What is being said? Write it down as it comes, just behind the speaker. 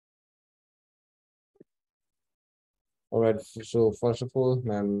All right. So first of all,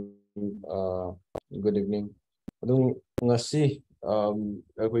 ma'am, good evening. Adung ngasi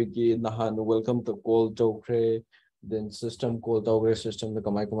akoigi nahan welcome to call tokre then system call tokre system the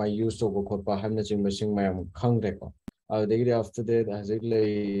kamai use to ko khotpa hamna ching machine ma'am khang de ko. After that as it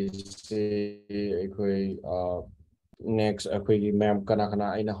lay say akoi next akoigi ma'am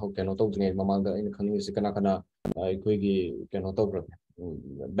kana aina ho kano to ngai mamang aina khang si kana akoigi kano to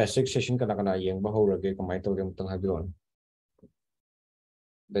basic session kana yeng ba ho rage kamai to dem tang habion.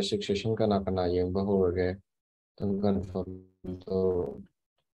 Basic session kana yung bahurage tungkan to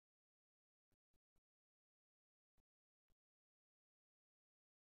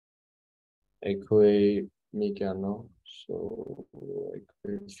ekoi mi no so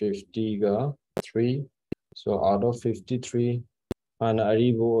 50 ga 3 so out of 53 ana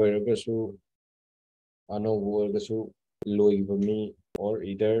aribo oiragasu ano oiragasu loiba mi or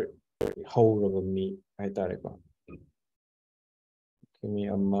either hauraba mi haitare ko kimi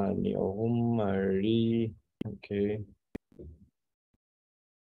amma ni ohum mari okay.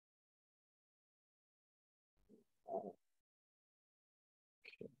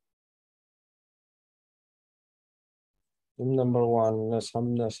 Number one,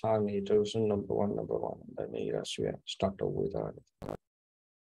 some sang introduction number one. Then we start with that.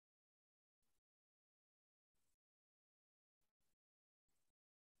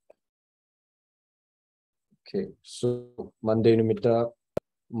 Okay, so Monday numita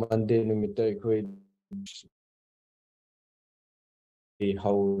ikoi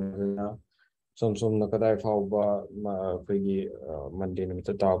how some nakadai fauba koi Monday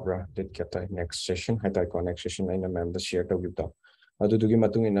numita tabra did get next session hatai ko next session aina ma'am the share to give ta adudugi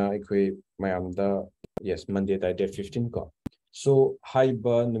matung ina ikoi mayam da yes Monday date 15 ko so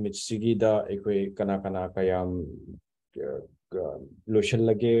haiba numit sigi da ikoi kana kayam lotion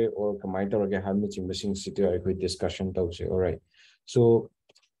lage or kamai tawage ham chimba city ikoi discussion tawse. All right, so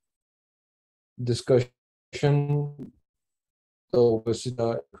discussion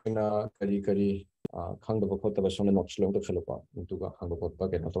tawbasida ikoi kari khangdaba khotaba sona notes long tawsalopa intuga khangba khotpa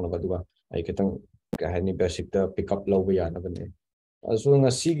ke notona baduga ai ketang kahani basic da pick up lawba yana bane so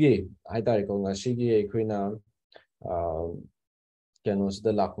ngasigi haitare ko ngasigi ikoina kenos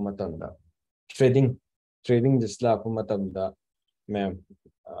da lakpa matamda trading this lakpa matamda ma'am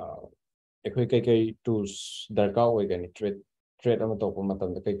ekoi kai tools darka oigani trade ama topa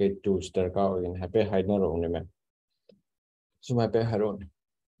matamda kai tools darka oigani happy haidna rone ma'am so my pe haron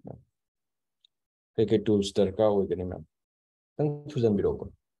kai tools darka oigani ma'am tang thujan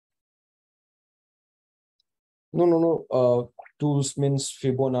biroko no tools means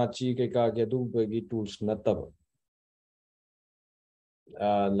Fibonacci kai ka ge du bagi tools nataba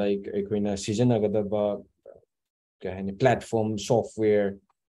like ekoina season agadaba kahani platform software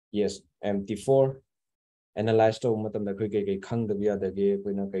yes MT4 analyze to matam da kai khang da biya da ge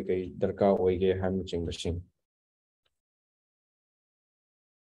koina kai darka oige ham ching machine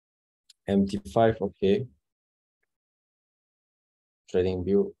MT5 okay trading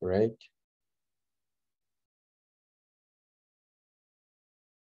view right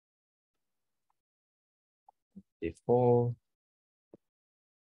T4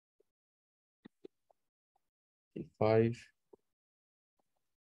 T5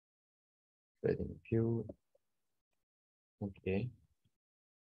 trading view okay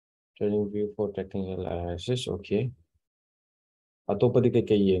trading view for technical analysis okay atopadi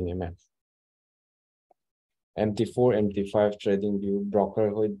kai yeng ma'am MT4 MT5 trading view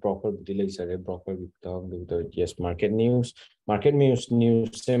broker broker delay sare broker yes market news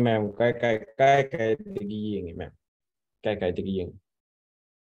say ma'am kai digi yeng ma'am kai digi yeng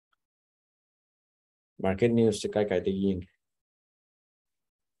market news kai digi yeng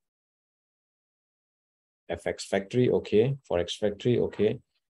FX factory okay forex factory okay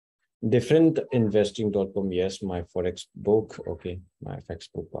different investing.com yes my forex book okay my FX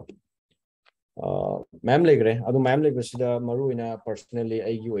book ma'am legre adu ma'am legre sida maru ina personally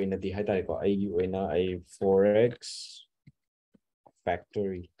ayu ina di haitare ko ayu ina a forex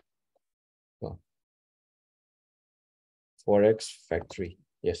factory forex factory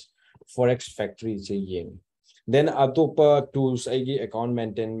yes forex factory is yeng then atopa tools aigi account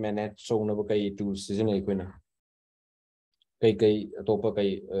maintain manage so na kai tools season aikuna kai atopa kai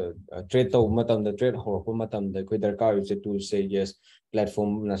trade to matam da trade horko matam da koi darka use tools say yes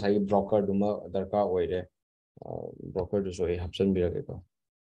platform na sai broker duma darka oire broker do so hapsan birage ko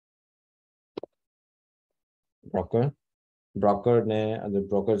broker ne and the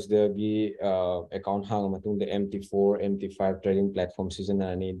brokers there be account hang matung the MT4 MT5 trading platform season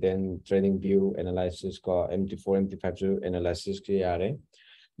ani then trading view analysis ko MT4 MT5 analysis ki yare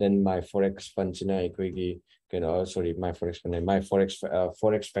then my forex fund sina equity sorry my forex fund my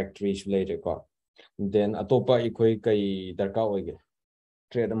forex factory later ko then atopa equity kai darka oige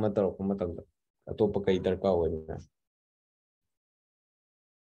trade ama tarok matamda atopa kai darka oige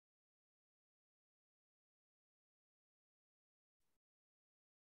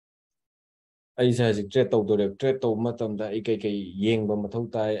ai sa ji trade to matamda ai kai yengba mathau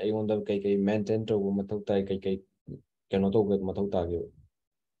tai ai onda kai maintain to mathau tai kai kano to mathau ta ge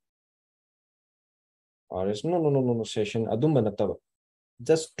RS no session adum banataba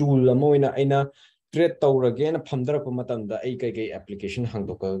just tool amoina aina trade tawrage na phamdara pa matamda ai kai application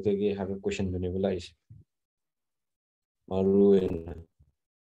hangdoka ge have a question dunebula is maru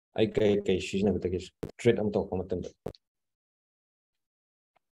ai kai sijna batake trade am to pa matamda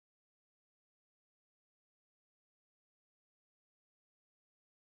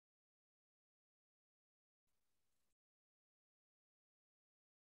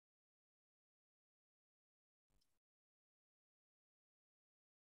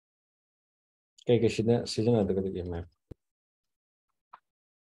kai sijna daga ge map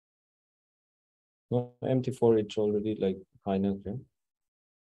no MT4 it's already like final okay?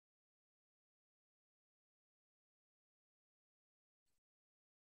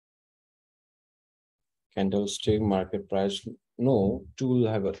 Candlestick market price no tool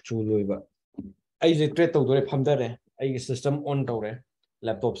have a tool over I trade to phamdare ai system on tawre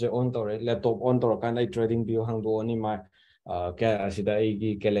laptop se on tawre laptop on tawra kan ai trading view hang do ni ma kya sida ai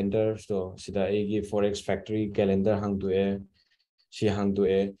gi calendar so sida ai gi forex factory calendar hang do e si hang do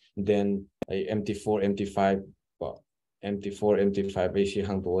e then ai MT4 MT5 MT4 MT5 ai si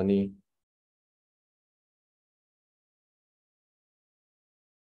hang do ni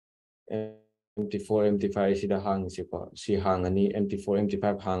MT4 MT5 sida hang si pa si hang ani MT4 MT5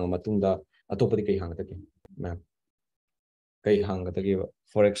 hang matungda atopadi kai hang take ma'am kai hang take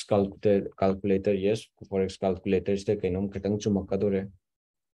forex calculator yes forex calculator ste kainom khatang chumakadore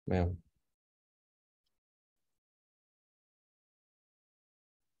ma'am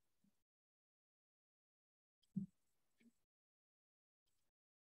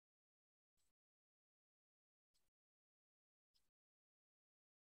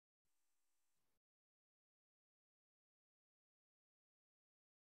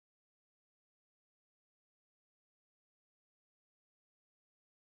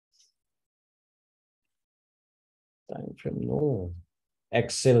time frame no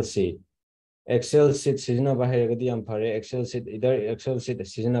Excel sheet season ba hairagadi am phare Excel sheet either Excel sheet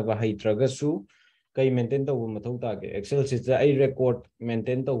season ba hai tragasu kai maintain to mathau ta ke Excel sheet ai record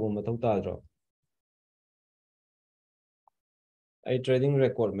maintain to mathau ta ro ai trading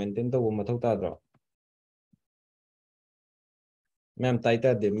record maintain to mathau ta ro ma'am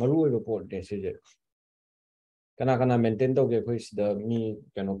taita de maru report de se kana maintain to ke khoi sida mi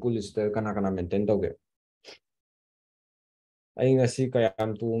kano police de kana maintain to ke ai ngasi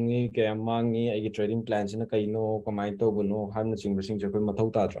kayam tungi kayam mangi ai trading plan sina kaino kamai to buno han sing je khoi mathau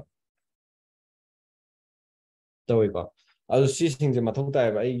ta ro tawiko adu si sing je mathau ta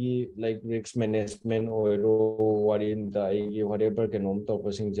ba ai like risk management oiro warin da ai whatever kanom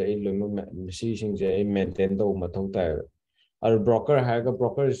to sing je ai lomo si sing je ai maintain to mathau ta और broker है का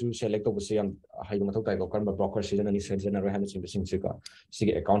broker जो select तो बसे हम high मतलब ताई को ब्रोकर सीजन अनि सीजन रो हम सिंग का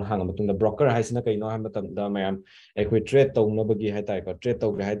सिगे अकाउंट हांग मतुंग ब्रोकर हाइसना कइनो हम द मैम एकोइ ट्रेड तौनबगी हाय ताई को ट्रेड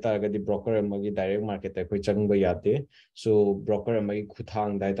तौगे हाय ताई गदि ब्रोकर अमगी डायरेक्ट मार्केट एकोइ चंगबा याते सो ब्रोकर अमगी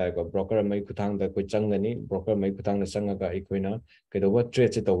खुथांग दाई ताई को ब्रोकर अमगी खुथांग दा कोइ चंगनी ब्रोकर अमगी खुथांग न संगा एकोइना कइदोबा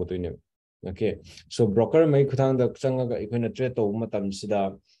ट्रेड से तौबतुइने ओके सो ब्रोकर अमगी खुथांग दा चंगा एकोइना ट्रेड तौ मतम सिदा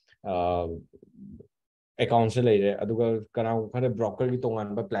account se leire aduga kana khare broker gi tongan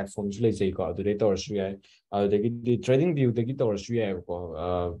ba platforms le jei ko adu to rasu ya adu gi trading view de gi to rasu ya ko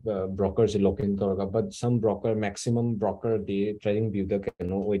broker se login to ga but some broker maximum broker the trading view de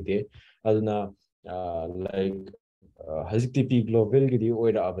no oide aduna like hazikti peak global gi di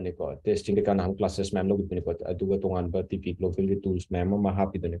oira abane ko testing de kana ham classes ma'am log bine ko aduga tongan ba tp global gi tools ma'am ma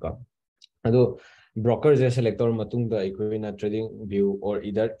happy de ko ado broker je selector matung da equina trading view or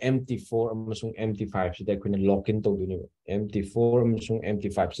either MT4 amasung MT5 sida equina lock in to duni MT4 amasung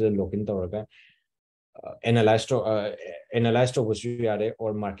MT5 sida lock in to raga analyze to was yare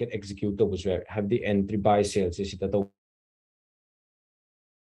or market execute to was have the entry buy sales sida to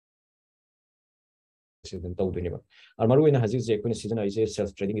tawduneba ar maru ina haji je kuna season is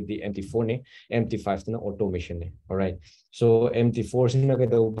self trading the MT4 ne MT5 na automation ne all right so MT4 sina ka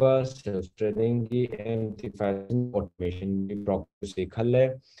dauba self trading the MT5 automation ni process se khalle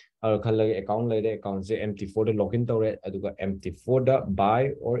ar khalle account le account se MT4 de login tawre aduga MT4 da buy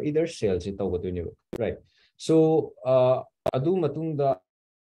or either sell se tawduneba right so adu matung da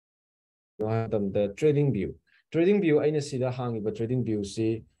the trading view. Trading view aina sida hangiba trading view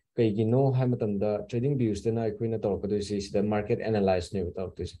si kaigino hai matamda trading views dena aikoina torkadu si sida market analyze ne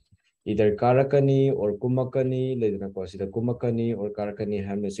torkadu either karakani or kumakani ledana ko sida kumakani or karakani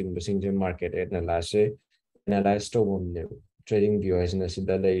hamna sing market analyze to ne trading view as na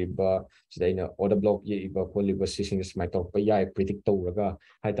sida leiba sida ina order block ye iba poliba sising smai torpa ya predict tawraga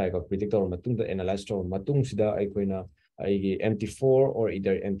hai tai ko predict tawra matungda analyze to matung sida aikoina MT4 or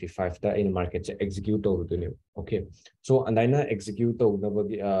either MT5 ta in market execute over okay so and I execute over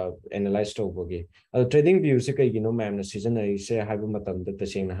analyze over trading view se kai gino ma'am na season ai se haibu matam da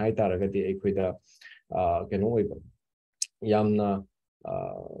taseng na hai taragadi ai da keno oiba yamna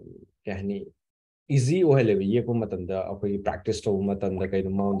kahni easy ohelebi ye ko matam da akoi practice to matam da kai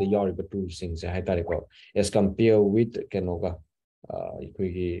no the yari but two things hai tare ko as compare with kenoga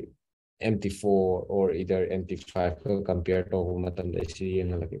ikoi MT4 or either MT5 compared to matam da si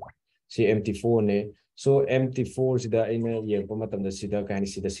na lagi si MT4 ne so MT4 sida ina yeng pa matam da sida kahni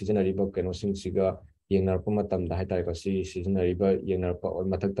sida seasonary ba keno sing siga yengnar pa matam da hai tare ko si seasonary ba yengnar pa or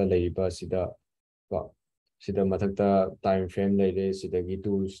matak ta lei ba sida ba sida matak ta time frame lei le sida gi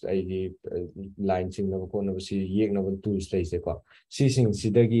tools ai gi line sing na ko na si yek na tools lei se ko si sing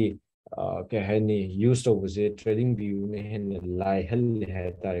sida gi ke hani use to was trading view ne hen lai hal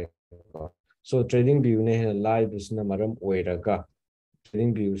hai tare so trading view ne hen live is na maram oiraga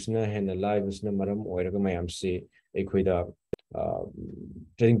trading views na hen live is na maram oiraga mayam si ekoida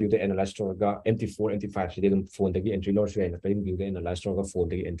trading view the analyze ga MT4 MT5 si dem phone dagi entry loss ya trading view the analyze ga phone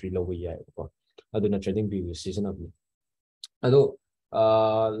dagi entry low ya ko aduna trading view season of ado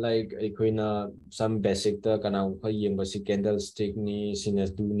like ekoina some basic ta kana ko yengba si candlestick ni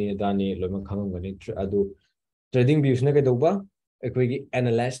sinas du ni dani loma khangani ado trading views na ke doba ekoigi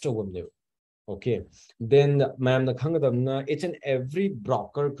analyze to gomne okay then ma'am the khangadamna each and every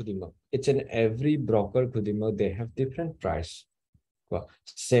broker kudima they have different price well,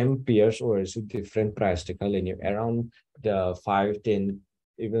 same peers or different price around the 5-10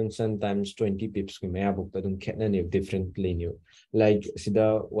 even sometimes 20 pips we may have different linear like see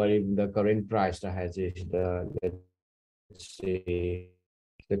the current price that has the let's say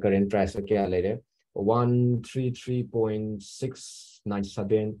the current price okay later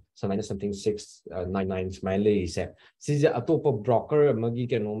 133.697 something 699 smiley is see a top of broker magi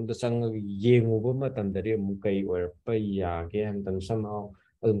can the sang yenguba matandari mukai or paya and somehow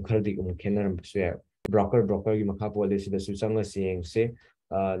kardi kenner broker you maka policy the susanga saying say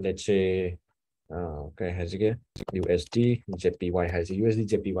let's say okay has again USD JPY has USD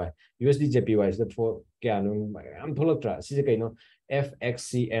JPY is the for kyanum am tholatra si kai no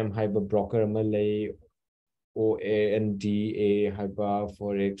FXCM hyper broker malay OANDA hyper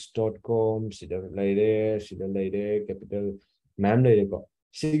forex.com sida laide capital ma'am laide ko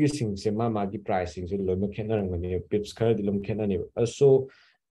sigi sing se ma gi pricing so lo mekena ngani pips khar dilum khena ni so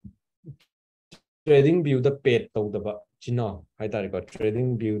trading view the paid to the chino hai tare ko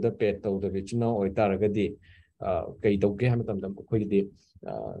trading view the paid to the chino oi taragadi kai to ke ham tam khoi di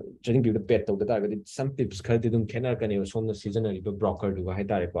trading view the paid to the taragadi some pips khar dum khena kani so na seasonally broker du hai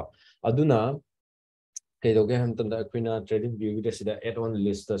tare ko aduna kai to ke ham tam da khina trading view de sida add on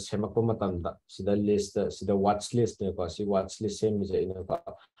list the semako matam da sida list sida watch list ne ko si watch list same is ina ko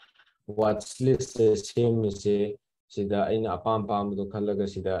watch list same is sida aina apam pam do khalaga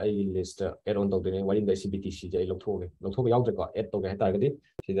sida ai list add on tawdene wari da BTC je lokthog yaudre ko add to ga ta gadi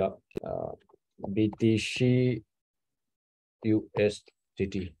sida BTC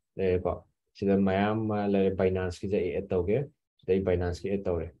USDT le ko sida mayam le Binance ki je add to ge sida Binance ki add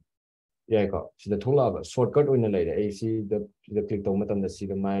tawre yeah ko sida thola shortcut oina le ai si the click to matam da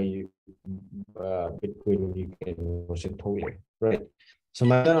sida my Bitcoin you can se thole right so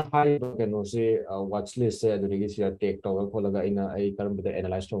madam high can say watch list say the registry take to ko laga ina ai karam da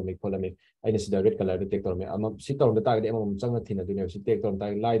analyze to me ko la me ai si the red color da take to me am si to da ta ga am chang na thina du si take to ta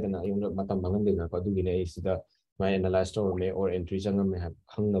lai da na yung matam mangan din na ko du ne ai si da my analyze to me or entry chang me have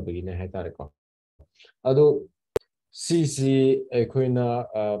khang na bi ne hai ta ko ado si koina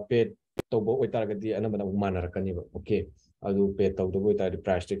paid to bo oi tar ga di ana bana manar kani ba okay adu pay to do ta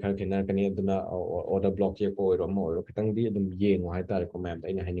price te khar khena kani aduna order block ye ko ro mo ro khitang di adum ye ngo hai tar ko ma'am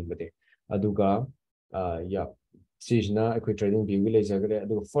aina haning bade aduga ya sijna akoi trading view le jagre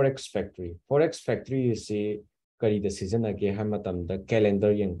adu forex factory is a kari the season age ha matam da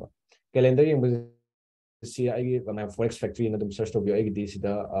calendar yeng ba si ai ma forex factory na dum search to bi ai di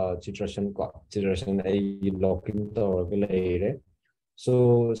sida chitration ai login to le re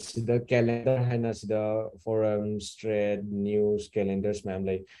So the calendar haina the forums, trade, news, calendars,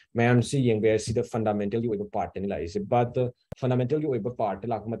 ma'am see young bear see the fundamental you part in lies, but the fundamental you part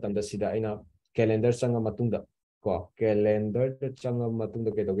like matam the sida ina calendar sanga matunda ko calendar the changa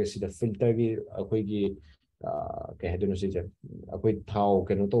matunda ke see the filter gi akoi gi ke haduno si jan akoi thao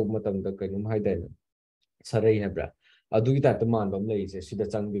ke no to matam da ke num haiden sarai habra adu gi ta man bam lei se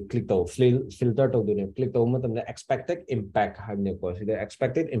sida chang bi click to filter to do ne click to matam the expected impact ha ne ko sida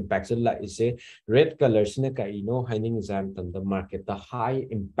expected impact so la is a red colors ne ka ino hining exam tam the market the high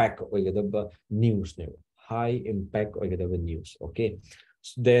impact oigada news ne high impact oigada news okay.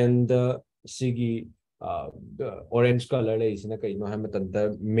 Then the sigi the orange color is na ka ino ha matam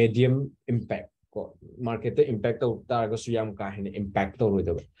the medium impact ko market the impact to tar ga su yam ka hin impact to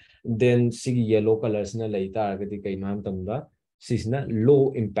ro. Then sigi yellow colors na lay taragati kay maham tamda sisna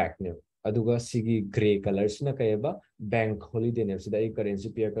low impact ne aduga sigi gray colors na kaya ba bank holiday ne sida ay currency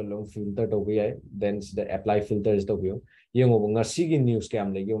pair ka long filter to bi then sida apply filters to bi yung nga sigi news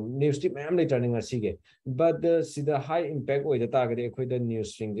kam lay yung news tip mam lay turning nga sige but the sida high impact oy da taragati akoy the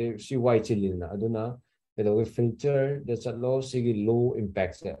news thing si white chilin na aduna pero filter that's a low sigi low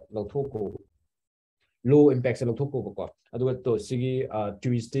impact sa low thoko low impact sa logthok ko ko aduga to sigi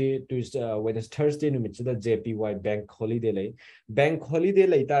Tuesday Wednesday Thursday numit sida JPY bank holiday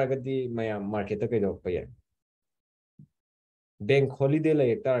lay taragati mayam market ta kay dok pa yan bank holiday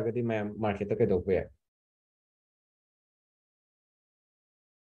lay taragati mayam market ta kay dok pa yan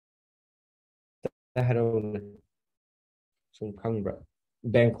taharon sum khangbra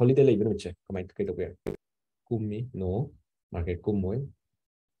bank holiday lay binum che kamay kay dok pa yan kummi no market kummoy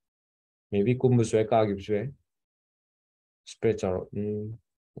maybe kummu swe ka gi swe spread charo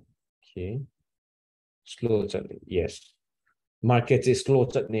okay slow yes market is slow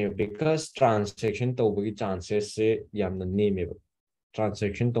near because transaction to be chances se yamna name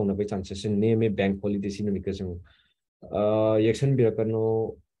transaction to na be chances name bank holiday sin because yaction birakano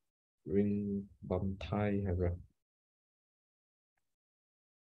ring bam thai have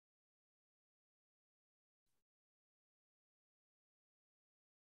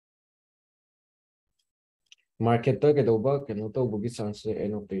market to ke doba ke no to bugi chance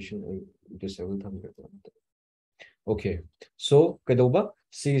annotation disable tham okay so kadoba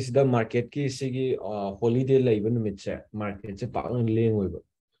see is the market ki sigi holiday live numit che market che pa leng oiba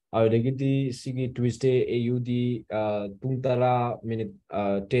adagidi sigi Tuesday AUD pung tara minute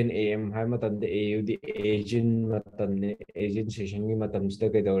 10 AM hai matan de AUD agent session ni matam sta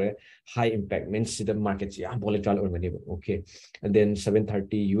kaidore high impact means the market ya volatile or many okay. And then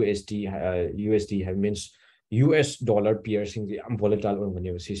 7:30 USD have means US dollar piercing the volatile or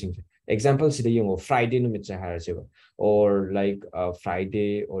many seeing example sida yung Friday numit sa harasiba or like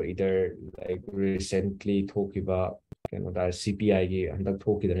Friday or either like recently thokiba CPI gi handak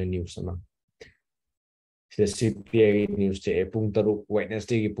thokidana news sama sida CPI news che pung taruk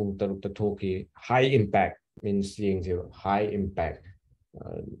Wednesday gi pung taruk ta thoki high impact means yung zero high impact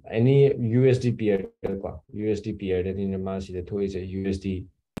any USD pair kwa USD pair da ni ma sida thoi se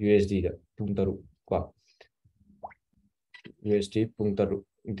USD da pung taruk kwa USD pung taruk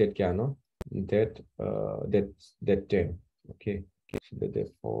that kya no that that 10 okay so that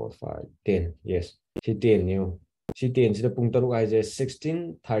 4 5 10 yes si 10 new si 10 sida pung taruk ai je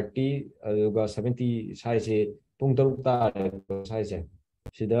 16:30 aduga 70 sai se pung taruk ta sai se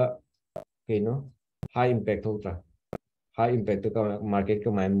sida ke no high impact hotra high impact ka market ka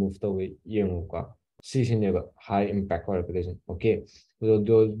mind move to yung ka si sineba high impact or representation okay so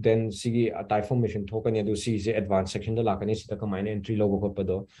then sigi type formation thokani adu si is advanced section da lakani sida ka mine entry logo ko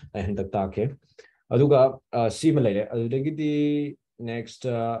pado I hand ta ke aduga si malai adugidi next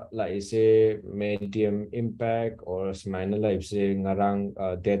like say medium impact or minor life say ngarang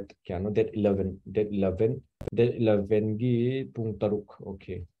that kya no that 11 gi pung taruk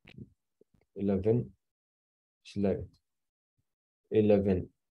okay 11 select 11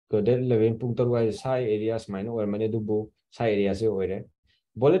 ก็ได้11ปุ่งตัวไว้ใช้ areas ไม่นะว่ามันดูบุใช้ areas เอง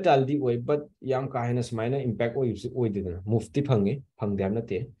volatility ไว้ but ยังการให้นัสไม่นะ impact ไว้อยู่ไว้ดีนะ move ที่พังเงี้พังเดียมนั่นเ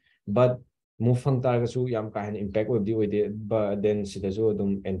อง but move พังตายก็สู้ยังการให้ impact ไว้ดีไว้ดี but then สิ่งที่สู้ดม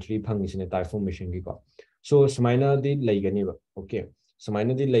entry พังสิ่งที่ type formation กี่ก็ so สมัยนั้นดีเลยกันนี่บ่ okay สมัย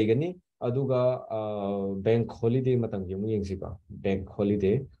นั้นดีเลยกันนี่อะดูก็bank holiday มาตั้งยังยังสิบ่ bank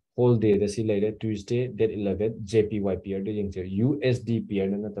holiday whole day the see later Tuesday date 11 JPY pair de jing USD pair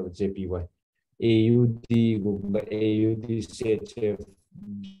na tab JPY AUD gumba AUD CHF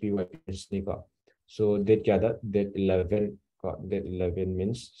JPY ni ka so date kya da date 11 ka date 11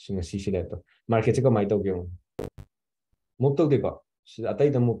 means singa si sila to market se ka mai to gyong move to de ka atai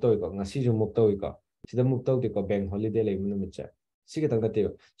da move to ka ngasi jo move to ka sida move to de ka bank holiday lai mun mit cha Sige tang tate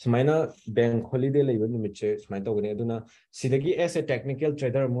sumaina bank holiday lay bani mitche sumaina to gane aduna sidagi as a technical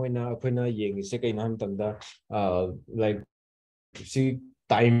trader moina akoina yeng se kai nam tangda like si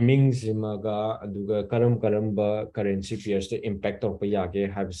timing simaga aduga karamba currency pairs te impact tor pa yage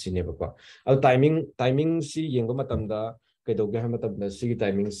have sine ba al timing si yengo matamda kai doge ha matamda si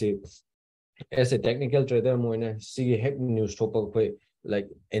timing si as a technical trader moina si hack news top pa like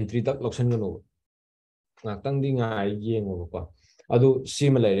entry tak loction no ngakang di nga yengo ba adu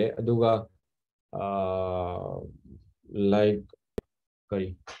sima lere aduga like kari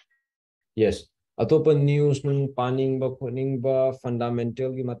yes atopa news nung paningba khoningba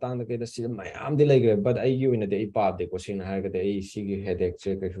fundamental gi matang da kaida si mayam di like but ai gi wina de I pa de ko sin ha ga de ai si gi headache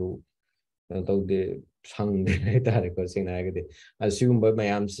che ka su to de sang de ta re ko sin ha ga de asumba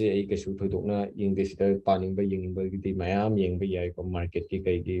mayam se ai ka su thodok na ying de si da paningba yingba gi de mayam yeng ba yai ko market ki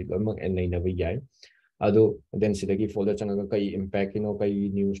kai gi lomak en nei na ba yai ado then sidagi folder changa kai impact no kai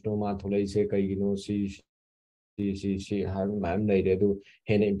news no ma tholai se kai no si har mam nei de do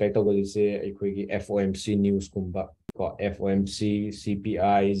hen impact of se ekhoi gi FOMC news kumba ko FOMC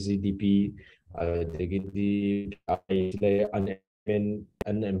CPI GDP adagi di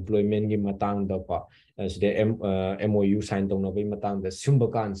unemployment gi matang da pa side MOU sign tong na bai matang da sumba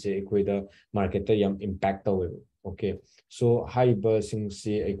kan se ekhoi da market ta yam impact tawe okay so haiba sing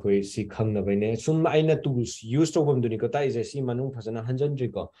si ekhoi si khang na bai ne sum aina tools use to bom duni ko ta is si manung phasana hanjan ri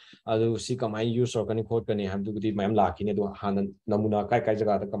ko adu si kamai use or kani khot kani ham du di mayam lakhi ne do hanan namuna kai kai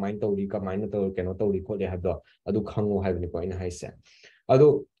jaga da kamai tawri kamai na taw keno tawri khole ha do adu khango ha ni ko ina haise adu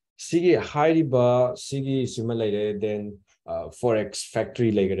sigi haiba sigi sima laire then forex factory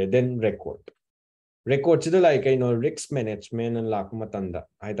laire then record chida like I know risk management and lakuma tanda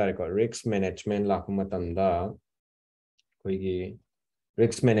hai tare ko risk management lakuma tanda koi gi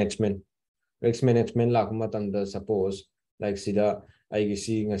risk management lakuma tanda suppose like sida ai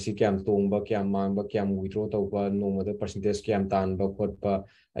si ngasi kyam tongba kyam mangba kyam withdraw tawba nomada percentage kyam tanba khotpa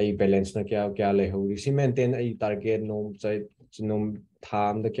ai balance na kya le hori si maintain ai target nom chai nom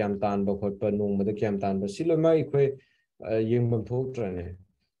tham da kyam tanba khotpa nomada kyam tanba siloma ikoi yengbam thok trane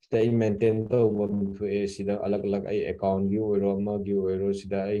stay maintain tawba thu e sida alag alag ai account gi oiro ma gi oiro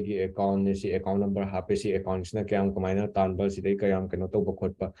sida ai gi account ne si account number hape si accounts na kyam kamaina tanba sida kayam kano tawba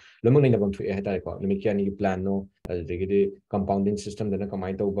khotpa lomang nei na bam thu e hatai ko nimi kya ni plan no adegidi compounding system dana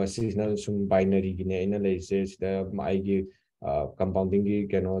kamai tawba seasonal sum binary gi ne ina leise sida mai gi compounding gi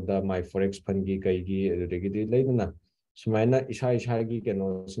kano da my forex fund gi kai gi adegidi leidana sumaina isa gi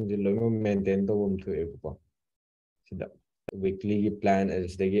kano sinji lomo maintain to bam thu e ko sida weekly gi plan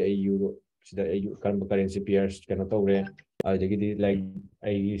adegi ai euro sida ai currency pairs kano tawre adegidi like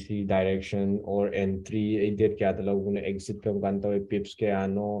ai si direction or entry ai date kya da loguna exit kam kan taw pips ke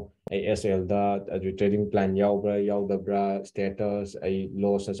ano ASL da trading plan yaubra yaudabra status ai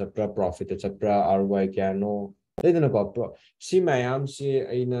loss etc profit etc ROI kya no leidana ko si mayam si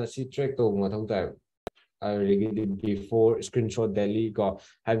aina si track to mathau ta already before screenshot delhi ko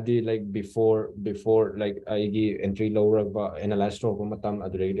have the like before like I entry lower analyze to matam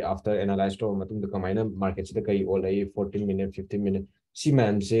already after analyze to matum the kamaina market the kai all 14 minute 15 minute si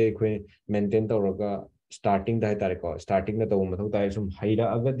man se kwe maintain to roga starting da tare ko starting na to mathau ta sum haira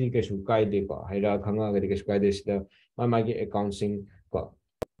agadi ke su kai de ko haira khanga agadi ke su kai de sida ma gi accounting ko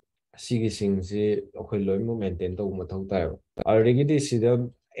sigi sing se akhoi loi mo maintain to mathau ta already sida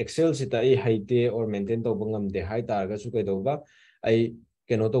Excel sita ai haite or maintain to bangam de hai tar ga su kai do ba ai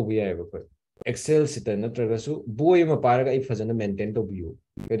keno to bi ai ba ko Excel sita natraga su boy ma par ga ai fazana maintain to biu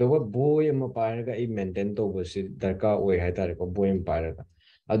kai do ba boy ma par ga ai maintain to ba si darka oi hai tar ko boy ma par ga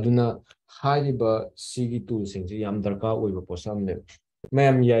aduna hai ba sigi tool sing si yam darka oi ba posam ne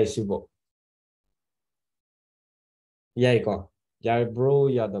ma'am yai si bo yai ko yai bro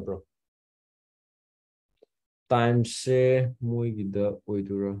ya da bro time se moi gi da oi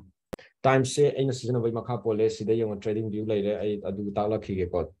dura time se aina season bai makha pole sida yung trading view laire ai adu tala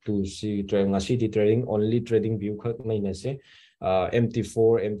khige ko to see trading ngasi di trading only trading view khak mai na se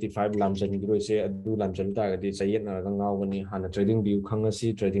MT4 MT5 lamjan gi se adu lamjan ta ga di sayen na ngaw gani hana trading view khang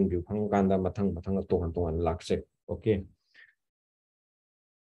si trading view khang kanda mathang to lakse okay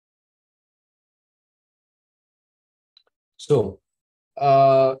so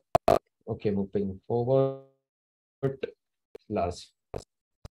uh okay moving forward last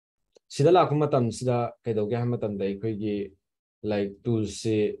sida la kuma tam sida kaido ge hama tam dai khoi gi like tools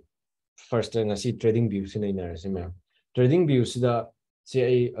se first ngasi trading view se nei na se ma trading view sida se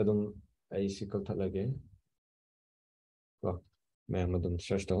ai adum ai si ko thalage ko ma adum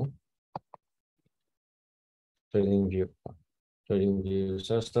search to trading view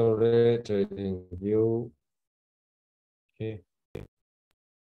search to trading view okay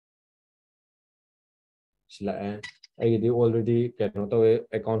ꯂꯥꯛꯑꯦ ꯑꯩꯒꯤꯗꯤ already ꯀꯩꯅꯣ ꯇꯧꯋꯦ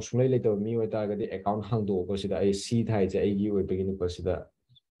account ꯁꯨꯡꯂꯩ ꯂꯩꯇꯕ ꯃꯤ ꯑꯣꯏꯇꯥꯔꯒꯗꯤ account ꯍꯥꯡꯗꯣꯛꯑꯒ ꯁꯤꯗ ꯑꯩ C ꯊꯥꯏꯁꯦ ꯑꯩꯒꯤ ꯑꯣꯏꯕꯒꯤꯅꯤꯀꯣ ꯁꯤꯗ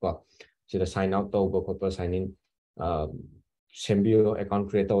ꯀꯣ ꯁꯤꯗ sign out ꯇꯧꯕ ꯈꯣꯠꯄ sign in ꯁꯦꯝꯕꯤꯌꯣ account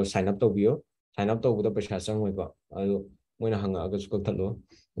create ꯇꯧ sign up ꯇꯧꯕꯤꯌꯣ sign up ꯇꯧꯕꯗ ꯄꯩꯁꯥ ꯆꯪꯉꯣꯏꯕ ꯑꯗꯨ ꯃꯣꯏꯅ ꯍꯪꯉꯛꯑꯒꯁꯨ ꯀꯛꯊꯠꯂꯣ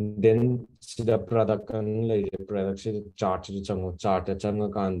then sida product kan leire product se chart se chango chart ta changa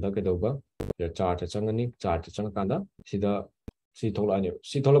kanda kedauba chart ta changani chart ta changa kanda sida si tholani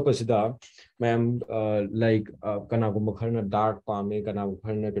si tholapa sida ma'am like kana gumba kharna dark pame kana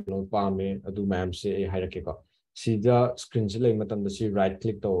kharna keno pame adu ma'am se ai hairake ko sida screen se lei matam da si right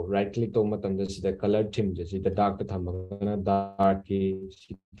click to matam da sida color theme je sida dark ta thamma dark ki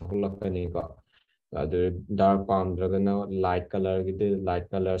si tholakani ko dark palm light color light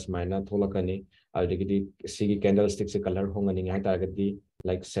colors minor tholakani adagidi sigi candlestick se color hongani ngai targadi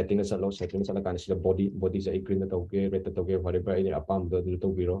like setting a setting sala kan sida body se green ta toge red ta toge whatever ai apam do to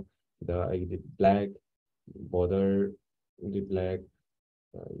biro the black border the black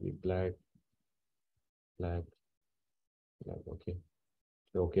black black okay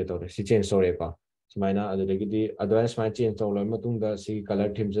okay to si change sorry pa sumaina adagidi advance my change to lo matung da si color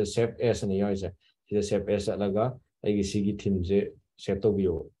theme se shape as ani yoi se sida shape as alaga ai sigi theme se set to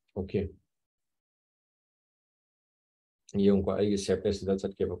bio okay yung ko ai shape as da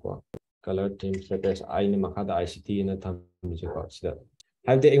chat ke ba ko color theme shape as ai ni makha da ICT na tham je ko sida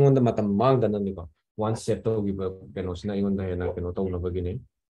have the ingon da matam mang da ni ko one set to give keno sina ingon da na keno to na bagini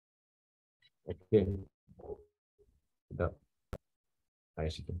okay da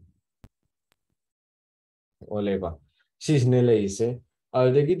ICT oleba sisne leise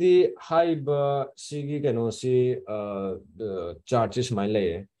adagidi haiba sigi keno si charges mai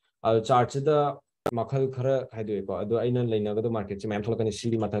leire charge da makhal khara khaidu ko adu aina leinaga do market se ma'am tholakani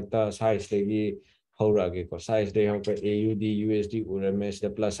sigi mathakta size legi haurage ko size de hauka AUD USD urame sida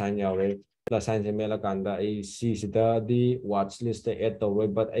plus sign yaure plus sign se mela kanda ai si sida di watch list ta add tawroi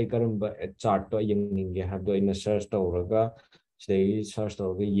but ai karamba chart to yengninge habdo ina search tawraga sidai search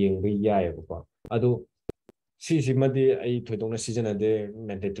tawraga yengba yaiba ko adu sisimadi ai thoidongna seasonade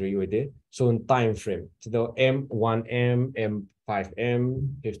mandatory oide so time frame sido M1M M5M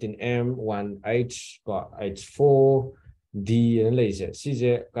 15M 1H ko H4 D na leise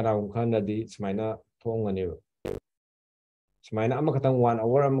sije kanaung khana di smaina thongani smaina ama khatang 1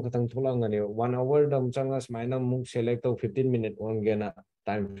 hour ama khatang tholangani 1 hour dam changa smaina muk select to 15 minute ongena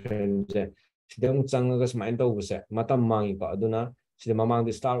time frame je sidang changa smaina to buse matam mangi ko aduna sida mamang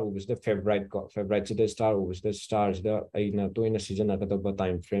the star ubusida favorite sida star ubusida star sida aina toina season akataba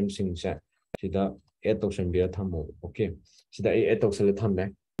time frame sing se sida add option bia thamo okay sida add option le thamme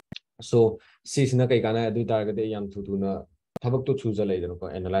so sisina kai kana adu target yam thutuna thabak to chuja leidana ko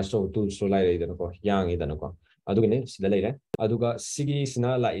analyze to tools so lai leidana ko yang idana ko adugine sida leire aduga sigi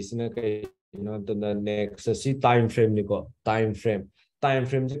sina la isina kai the next si time frame ni ko time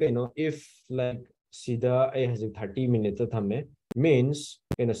frame je kai if like sida ai has 30 minutes thamme means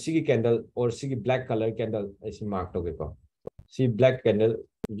sigi candle or sigi black color candle is marked okay ko see black candle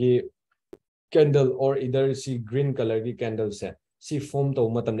gi candle or either see green color gi candle se see form to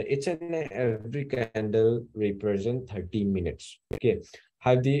matam each and every candle represent 30 minutes okay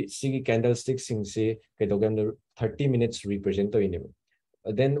have the sigi candlestick sing se kai to 30 minutes represent to in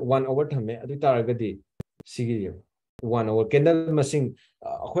then 1 hour thame adu taragadi sigi 1 hour candle masing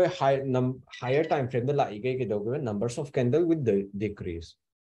higher time frame da lai gai numbers of candle with the decrease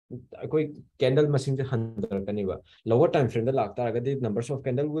koi candle masing se handar kaniba lower time frame da lak taragadi numbers of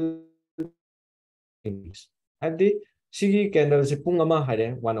candle will increase have the sigi candle se pung ama hare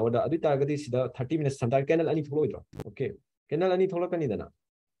 1 hour da adu taragadi sida 30 minutes samtar candle ani tholoidro okay candle ani tholakani dana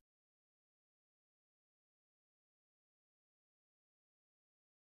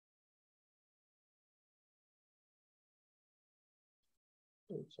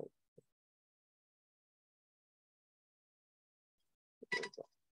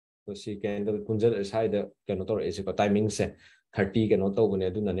so si candle kunjal side kano tor ese ko timing se 30 kano to bune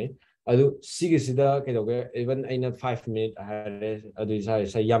adu nane adu sigi sida kedoge even aina 5 minute hare adu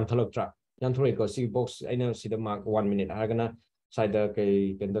sai yam tholaktra yam tholoi ko si box aina sida mark 1 minute hargana side kai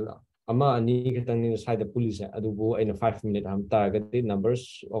candle ama ani ketang ni side police adu bo aina 5 minute ham target numbers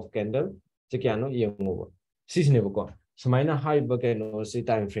of candle che kyano yengo sisne ko sumaina haiba keno si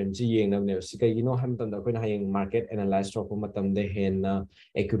time frame si yengnabne si kaigino hamtam da koina hayeng market analyze to matam de henna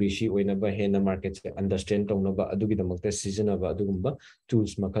accuracy oina ba henna market understand tongna ba adugi damakta season ba adugumba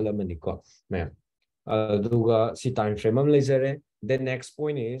tools makala mani ko ma aduga si time frame am lezare the next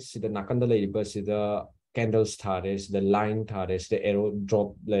point is si the nakanda leiba si the candles thare the line thare the arrow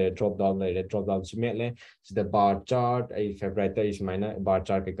drop down drop down simele the bar chart a favorite is minor bar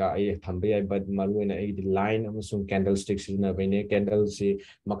chart ka I thambe but maru in a line amasung candlesticks in a bene candles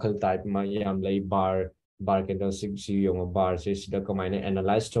makal type ma yam lay bar candlesticks yung bar is the combine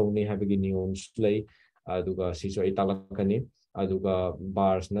analyze tony have neons play aduga si so italakani aduga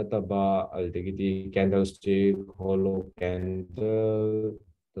bars nataba aldegidi candlestick hollow candle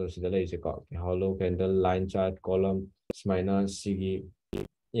तो सीधा ले इसे का hollow candle line chart column smaina sigi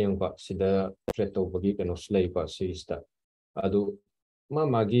yang ba sida trade to bagi kano slay ba sista adu ma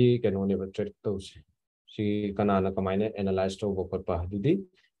magi kano ne ba trade to si kanana kamaina analyze to ba pa dudi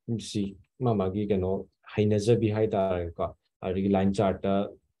si ma magi kano hainaja bi hai ta ka ari line chart ta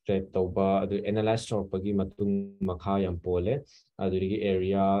trade to ba adu analyze to bagi matung makha yam pole adu ri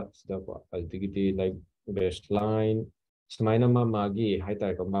area sida ba adu gi like best line Smaina ma magi hai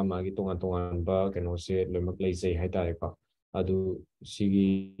ta ko ma magi tongan ba kano se lemak lei sei hai ta ko adu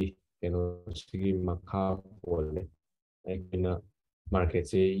sigi kano sigi makha pole aina market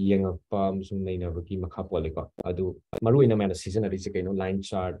se yang pa sum nei na ki makha pole ko adu maru ina mana season ari se kano line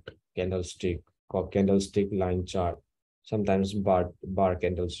chart candlestick line chart sometimes bar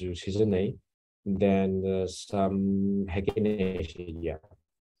candles season nei then some happiness yeah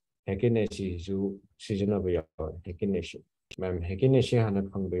happiness is season of your happiness ma'am happiness hana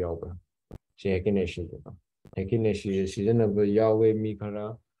khang ba yaw ba si happiness ba happiness season of yawe mi khara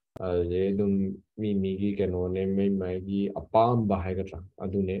le dum mi gi kano ne mai gi apam ba hai ga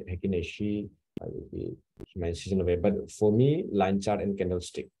adu ne happiness my season of but for me line chart and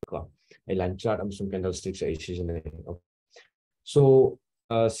candlestick a line chart am some candlesticks a season so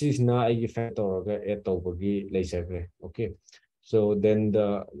season I factor ga e to bagi laser okay. So then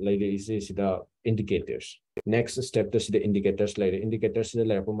the lady is the indicators. Next step is the indicators later. Indicators the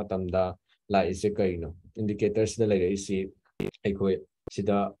later matamda la is a kaino. Indicators the later is a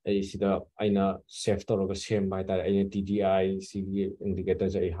sida aina safe to same by that TDI see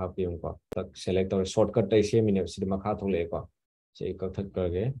indicators a happy select or shortcut I see minutes the makato leko. Say got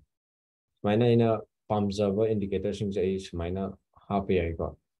Mina in a palm server indicators in a minor happy I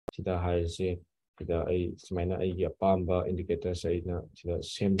got. Sida has a minor a palm indicators in the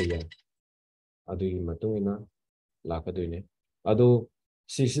same year. Adu matung lakadune. Adu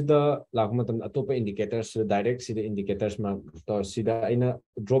sisida lakmatam atopa indicators direct see the indicators ma to sida in a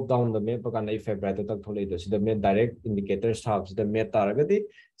drop down the map and if I better the map direct indicators have the meta target.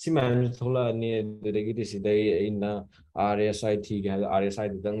 Siman thola near the regity in RSI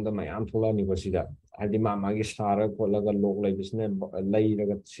RSI dang the Mayam thola Nibosida. Had the Mamagi Star Kolaga look like this name lay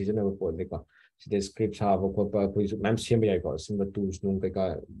seasonable political. The scripts have a copper, Mam Simba got simple tools,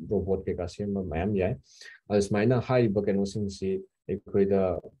 Nunka robot Keka Simba, Mam Yai. As minor high book and was see a quite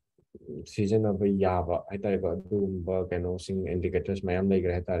season of a Yava. I type a doom bug and sing indicators, Mam like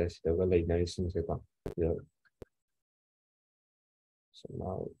Retaris, the late night since the so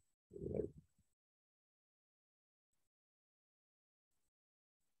now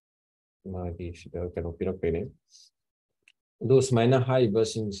those minor high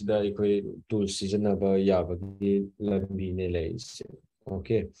versions the equate to season of a Yava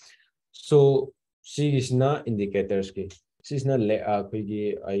okay. So she is not indicators ki she's not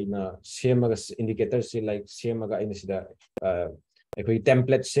aina same indicators like same in sida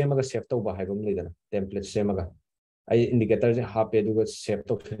template same save to ba haibam leidana template same I indicators half edu save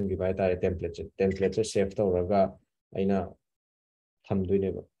to template save to raga aina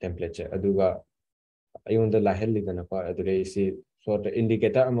thamduine template aduga ayunda lahelidana pa adure si sort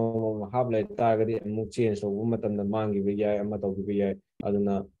indicator half like target change so matam na mangi bi ya ama to bi ya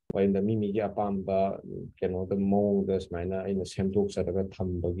aduna when the mimi apamba cannot the mo the smina in the same talk set of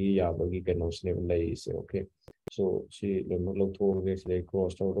thambagi yabagi canos never lays okay. So she the look this like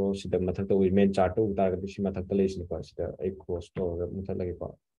cross to the method we made chart to target she method the a cross to the like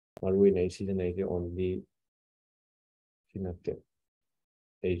or we nice season only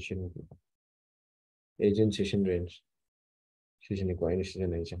Asian agent session range season equine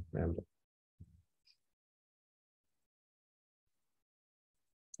season agent member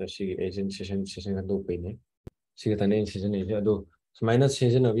the she agent session can do pay she got an season do minus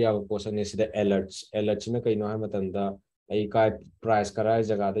season of your portion is the alerts in a kind of matanda a kite price karai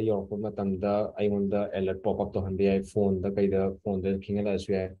jagada your matanda I want the alert pop up to hand phone the kind of phone the king as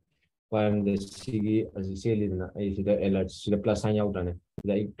we are when the city as you say the alerts the plus sign out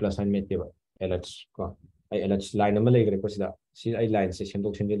the plus sign made alerts I alerts line number like request see I line session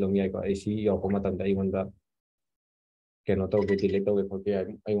to send the long I see your matanda I want the cannot be delete away for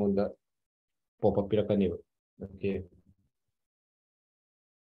I want the pop up okay.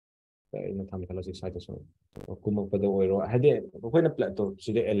 ꯑꯩꯅ ꯊꯝꯃꯦ ꯈꯜꯂꯁꯤ ꯁꯥꯏꯗ ꯁꯨꯝ ꯀꯨꯝꯃꯛꯄꯗ ꯑꯣꯏꯔꯣ ꯍꯥꯏꯗꯤ ꯑꯩꯈꯣꯏꯅ ꯄ꯭ꯂꯦꯠꯇꯣ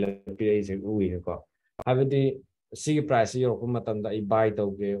ꯁꯤꯗ L ꯄꯤꯔꯛꯏꯁꯦ ꯎꯏꯅꯀꯣ ꯍꯥꯏꯕꯗꯤ ꯁꯤꯒꯤ ꯄ꯭ꯔꯥꯏꯁꯁꯤ ꯌꯧꯔꯛꯄ ꯃꯇꯝꯗ ꯑꯩ ꯕꯥꯏ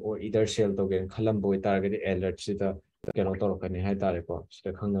ꯇꯧꯒꯦ ꯑꯣꯔ ꯏꯗꯔ ꯁꯦꯜ ꯇꯧꯒꯦꯅ ꯈꯜꯂꯝꯕ ꯑꯣꯏꯇꯥꯔꯒꯗꯤ ꯑꯦꯂꯔꯠꯁꯤꯗ ꯀꯩꯅꯣ ꯇꯧꯔꯛꯀꯅꯤ ꯍꯥꯏꯇꯥꯔꯦꯀꯣ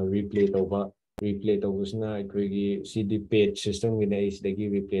ꯁꯤꯗ ꯈꯪꯅ ꯔꯤꯄ꯭ꯂꯦ ꯇꯧꯕꯁꯤꯅ ꯑꯩꯈꯣꯏꯒꯤ ꯁꯤꯗꯤ ꯄꯦꯖ ꯁꯤꯁꯇꯦꯝꯒꯤꯅꯦ ꯑꯩ ꯁꯤꯗꯒꯤ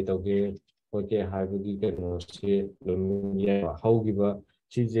ꯔꯤꯄ꯭ꯂꯦ ꯇꯧꯒꯦ ꯈꯣꯠꯀꯦ ꯍꯥꯏꯕꯒꯤ ꯀꯩꯅꯣꯁꯤ ꯑꯗꯨꯝ ꯍꯧꯈꯤꯕ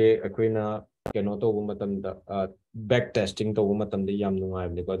ꯁꯤꯁꯦ ꯑꯩꯈꯣꯏꯅ ꯀꯩꯅꯣ ꯇꯧꯕ ꯃꯇꯝꯗ ꯕꯦꯛ ꯇꯦꯁꯇꯤꯡ ꯇꯧꯕ ꯃꯇꯝꯗ ꯌꯥꯝ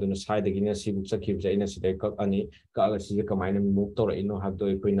ꯅꯨꯡꯉꯥꯏꯕꯅꯦꯀꯣ ꯑꯗꯨꯅ ꯁ꯭ꯋꯥꯏꯗꯒꯤꯅ ꯁꯤꯕꯨꯛ ꯆꯠꯈꯤꯕꯁꯦ ꯑꯩꯅ ꯁꯤꯗꯩ ꯀꯛꯑꯅꯤ ꯀꯛꯑꯒ ꯁꯤꯁꯦ ꯀꯃꯥꯏꯅ ꯃꯨꯚ ꯇꯧꯔꯛꯏꯅꯣ ꯍꯥꯏꯕꯗꯣ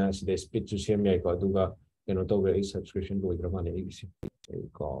ꯑꯩꯈꯣꯏꯅ ꯁꯤꯗ ꯁ꯭ꯄꯤꯠꯁꯨ ꯁꯦꯝ ꯌꯥꯏꯀꯣ ꯑꯗꯨꯒ ꯀꯩꯅꯣ ꯇꯧꯈ꯭ರೆ ꯑꯩ ꯁꯕꯁꯀ꯭ꯔꯤꯞꯁꯟ ꯂꯣꯏꯗ꯭ꯔ ꯃꯥꯜꯂꯦ ꯑꯩꯒꯤꯁꯦ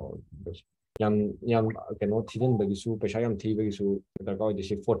ꯌꯥꯝ ꯀꯩꯅꯣ ꯊꯤꯖꯤꯟꯕꯒꯤꯁꯨ ꯄꯩꯁꯥ ꯌꯥꯝ ꯊꯤꯕꯒꯤꯁꯨ ꯗꯔꯀꯥꯔ ꯑꯣꯏꯗꯦ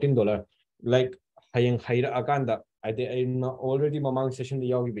ꯁꯤ $14 ꯂꯥꯏꯛ ꯍꯌꯦꯡ ꯍꯩꯔꯛꯑꯀꯥꯟꯗ ꯍꯥꯏꯗꯤ ꯑꯩꯅ ꯑꯣꯜꯔꯦꯗꯤ ꯃꯃꯥꯡ ꯁꯦꯁꯟꯗ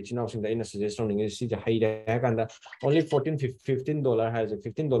ꯌꯥꯎꯈꯤꯕ ꯏꯆꯤꯟ ꯏꯅꯥꯎꯁꯤꯡꯗ ꯑꯩꯅ ꯁꯖꯦꯁ ꯇꯧꯅꯤꯡꯉꯤꯁꯦ ꯁꯤꯁꯦ ꯍꯩꯔꯦ ꯍꯥꯏꯔ ꯀꯥꯟꯗ ꯑꯣꯟꯂꯤ $15 ꯍꯥꯏꯔꯁꯦ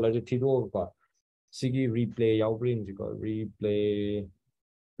 $15 ꯊꯤꯗꯣꯛꯑꯒꯀꯣ ꯁꯤꯒꯤ ꯔꯤꯄ꯭ꯂꯦ ꯌꯥꯎꯕ꯭ꯔꯥ ꯌꯦꯡꯁꯤꯀꯣ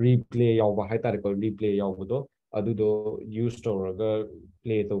ꯔꯤꯄ꯭ꯂꯦ ꯌꯥꯎꯕ ꯍꯥꯏꯇꯥꯔꯦꯀꯣ ꯔꯤꯄ꯭ꯂꯦ ꯌꯥꯎꯕꯗꯣ ꯑꯗꯨꯗꯣ ꯌꯨꯁ ꯇꯧꯔꯒ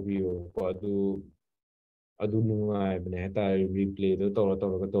ꯄ꯭ꯂꯦ ꯇꯧꯕꯤꯌꯣꯀꯣ ꯑꯗꯨ ꯅꯨꯡꯉꯥꯏꯕꯅꯦ ꯍꯥꯏꯇꯥꯔꯦ ꯔꯤꯄ꯭ꯂꯦꯗꯣ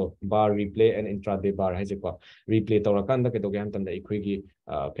ꯇꯧꯔꯒ bar replay and ꯏꯟꯇ꯭ꯔꯥꯗꯦ bar ꯍꯥꯏꯁꯦꯀꯣ replay ꯇꯧꯔꯀꯥꯟꯗ ꯀꯩꯗꯧꯒꯦ ꯍꯥꯏ ꯃꯇꯝꯗ ꯑꯩꯈꯣꯏꯒꯤ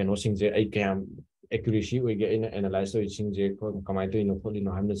ꯀꯩꯅꯣꯁꯤꯡꯁꯦ ꯑꯩ ꯀꯌꯥꯝ ꯑꯦꯀꯨꯔꯦꯁꯤ ꯑꯣꯏꯒꯦ ꯑꯩꯅ ꯑꯦꯅꯥꯂꯥꯏꯁ ꯇꯧꯔꯤꯁꯤꯡꯁꯦ ꯀꯃꯥꯏꯅ ꯇꯧꯔꯤꯅꯣ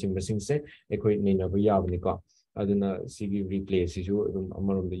ꯈꯣꯠꯂꯤꯅꯣ ꯍꯥꯏꯕꯅꯆꯤꯡꯕꯁꯤꯡꯁꯦ ꯑꯩꯈꯣꯏ ꯅꯩꯅꯕ ꯌꯥꯕꯅꯤꯀꯣ ꯑꯗꯨꯅ ꯁꯤꯒꯤ ꯔꯤꯄ꯭ꯂꯦꯁꯤꯁꯨ ꯑꯗꯨꯝ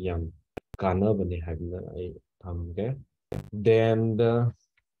ꯑꯃꯔꯣꯝꯗ ꯌꯥꯝ ꯀꯥꯟꯅꯕꯅꯦ ꯍꯥꯏꯕꯅ ꯑꯩ ꯊꯝꯒꯦ ꯗꯦꯟ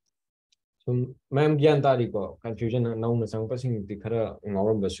ꯁꯨꯝ ꯃꯌꯥꯝ ꯒ꯭ꯌꯥꯟ ꯇꯥꯔꯤꯀꯣ ꯀꯟꯐ꯭ꯌꯨꯖꯟ ꯅꯧꯅ ꯆꯪꯉꯛꯄꯁꯤꯡꯗꯤ ꯈꯔ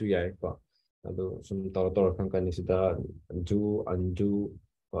ꯉꯥꯎꯔꯝꯕꯁꯨ ꯌꯥꯏꯀꯣ ꯑꯗꯨ ꯁꯨꯝ ꯇꯧꯔ ꯈꯪꯀꯅꯤ ꯁꯤꯗ ꯗꯨ ꯑꯟꯗꯨ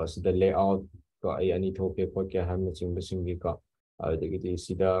ꯁꯤꯗ ꯂꯦꯑꯥꯎꯠ ꯀꯣ ꯑꯩ ꯑꯅꯤ ꯊꯣꯛꯀꯦ ꯈꯣꯠꯀꯦ ꯍꯥꯏꯕꯅꯆꯤꯡꯕꯁꯤꯡꯒꯤꯀꯣ ꯑꯗꯨꯗꯒꯤꯗꯤ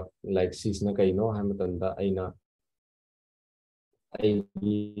ꯁꯤꯗ ꯂꯥꯏꯛ ꯁꯤꯁꯤꯅ ꯀꯩꯅꯣ ꯍꯥꯏꯕ ꯃꯇꯝꯗ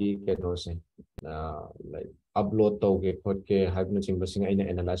ꯑꯩꯒꯤ ꯀꯩꯅꯣꯁꯦ ꯂꯥꯏꯛ ꯑꯞꯂꯣꯗ ꯇꯧꯒꯦ ꯈꯣꯠꯀꯦ ꯍꯥꯏꯕꯅꯆꯤꯡꯕꯁꯤꯡ ꯑꯩꯅ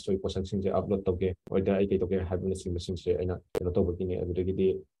ꯑꯦꯅꯥꯂꯥꯏꯁ ꯇꯧꯋꯤ ꯄꯣꯠꯁꯛꯁꯤꯡꯁꯦ ꯑꯞꯂꯣꯗ ꯇꯧꯒꯦ ꯑꯣꯏꯗ ꯑꯩ ꯀꯩ ꯇꯧꯒꯦ ꯍꯥꯏꯕꯅꯆꯤꯡꯕꯁꯤꯡꯁꯦ ꯑꯩꯅ ꯀꯩꯅꯣ ꯇꯧꯕꯒꯤꯅꯤ ꯑꯗꯨꯗꯒꯤꯗꯤ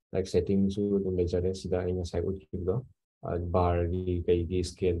ꯂꯥꯏꯛ ꯁꯦꯇꯤꯡꯁꯨ ꯑꯗꯨꯝ ꯂꯩꯖꯔꯦ ꯁꯤꯗ ꯑꯩ ꯉꯁꯥꯏ ꯎꯠꯈꯤꯕꯗꯣ ꯕꯥꯔꯒꯤ ꯀꯩꯒꯤ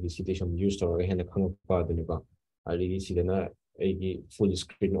ꯁ꯭ꯀꯦꯜꯒꯤ ꯁꯤꯗꯤ ꯁꯨꯝ ꯌꯨꯁ ꯇꯧꯔꯒ ꯍꯦꯟꯅ ꯈꯪꯉꯛꯄ ꯑꯗꯨꯅꯤꯀꯣ ꯑꯗꯒꯤ ꯁꯤꯗꯅ ꯑꯩꯒꯤ ꯐꯨꯜ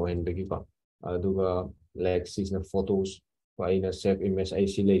ꯁꯀ꯭ꯔꯤꯟ ꯑꯣꯏꯍꯟꯕꯒꯤꯀꯣ ꯑꯗꯨꯒ ꯂꯥꯏꯛ ꯁꯤꯁꯤꯅ ꯐꯣꯇꯣꯁ ꯑꯩꯅ ꯁꯦꯞ ꯏꯃꯦꯖ ꯑꯩ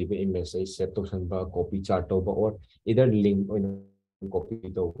ꯁꯤ ꯂꯩꯔꯤꯕ ꯏꯃꯦꯖ ꯑꯩ ꯁꯦꯞ ꯇꯧꯁꯟꯕ ꯀꯣꯄꯤ ꯆꯥꯔꯠ ꯇꯧꯕ ꯑꯣꯔ ꯏꯗꯔ ꯂꯤꯡ ꯑꯣꯏꯅ ꯀꯣꯄꯤ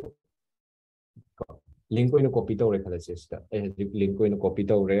ꯇꯧꯕ ꯂꯤꯡ ꯑꯣꯏꯅ ꯀꯣꯄꯤ ꯇꯧꯔꯦ ꯈꯜꯂꯁꯦ ꯁꯤꯗ ꯑꯩ ꯍꯧꯖꯤꯛ ꯂꯤꯡ ꯑꯣꯏꯅ ꯀꯣꯄꯤ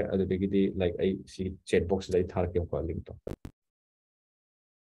ꯇꯧꯔꯦ ꯑꯗꯨꯗꯒꯤꯗꯤ ꯂꯥꯏꯛ ꯑꯩ ꯁꯤ ꯆꯦꯠ ꯕꯣꯛꯁꯁꯤꯗ ꯑꯩ ꯊꯥꯔꯛꯀꯦꯕꯀꯣ ꯂꯤꯡꯛꯇꯣ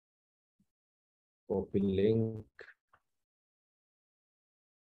copy link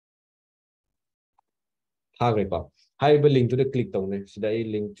ꯊꯥꯈ꯭ꯔꯦꯀꯣ ꯍꯥꯏꯔꯤꯕ ꯂꯤꯡꯛꯇꯨꯗ ꯀ꯭ꯂꯤꯛ ꯇꯧꯅꯦ ꯁꯤꯗ ꯑꯩ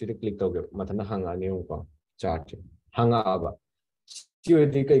ꯂꯤꯡꯛꯁꯤꯗ ꯀ꯭ꯂꯤꯛ ꯇꯧꯒꯦ ꯃꯊꯟꯇ ꯍꯪꯉꯛꯑꯅꯦꯕꯀꯣ ꯆꯥꯔꯠꯁꯦ ꯍꯪꯉꯛꯑꯕ ꯁꯤ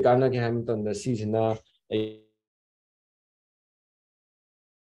ꯑꯣꯏꯔꯗꯤ ꯀꯩ ꯀꯥꯟꯅꯒꯦ ꯍꯥꯏꯕ ꯃꯇꯝꯗ ꯁꯤꯁꯤꯅ ꯑꯩ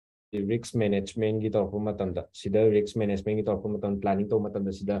ꯔꯤꯛꯁ ꯃꯦꯅꯦꯖꯃꯦꯟꯒꯤ ꯇꯧꯔꯛꯄ ꯃꯇꯝꯗ ꯁꯤꯗ ꯔꯤꯛꯁ ꯃꯦꯅꯦꯖꯃꯦꯟꯒꯤ ꯇꯧꯔꯛꯄ ꯃꯇꯝꯗ ꯄ꯭ꯂꯥꯅꯤꯡ ꯇꯧꯕ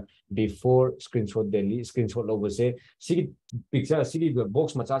ꯃꯇꯝꯗ ꯁꯤꯗ ꯕꯤꯐꯣꯔ ꯁ꯭ꯀ꯭ꯔꯤꯟꯁꯣꯠ ꯗꯦꯂꯤ ꯁ꯭ꯀ꯭ꯔꯤꯟꯁꯣꯠ ꯂꯧꯕꯁꯦ ꯁꯤꯒꯤ ꯄꯤꯛꯆꯔ ꯁꯤꯒꯤ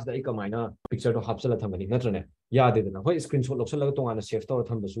ꯕꯣꯛꯁ ꯃꯆꯥꯁꯤꯗ ꯑꯩ ꯀꯃꯥꯏꯅ ꯄꯤꯛꯆꯔꯗꯣ ꯍꯥꯞꯆꯜꯂ ꯊꯝꯒꯅꯤ ꯅꯠꯇ꯭ꯔꯅꯦ ꯌꯥꯗꯦꯗꯅ ꯍꯣꯏ ꯁ꯭ꯀ꯭ꯔꯤꯟꯁꯣꯠ ꯂꯧꯁꯜꯂꯒ ꯇꯣꯉꯥꯟꯅ ꯁꯦꯚ ꯇꯧꯔ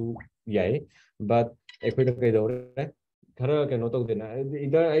ꯊꯝꯕꯁꯨ ꯌꯥꯏ ꯕꯠ ꯑꯩꯈꯣꯏꯗ ꯀꯩꯗꯧꯔꯦ ꯈꯔ ꯀꯩꯅꯣ ꯇꯧꯗꯦꯅ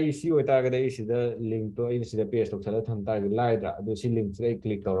ꯏꯗꯔ ꯑꯩ ꯁꯤ ꯑꯣꯏꯇꯥꯔꯒꯗꯤ ꯑꯩ ꯁꯤꯗ ꯂꯤꯡꯛꯇꯣ ꯑꯩꯅ ꯁꯤꯗ ꯄꯦꯁ ꯇꯧꯁꯜꯂꯒ ꯊꯝ ꯇꯥꯔꯒꯗꯤ ꯂꯥꯏꯗ꯭ꯔꯥ ꯑꯗꯨ ꯁꯤ ꯂꯤꯡꯛꯁꯤꯗ ꯑꯩ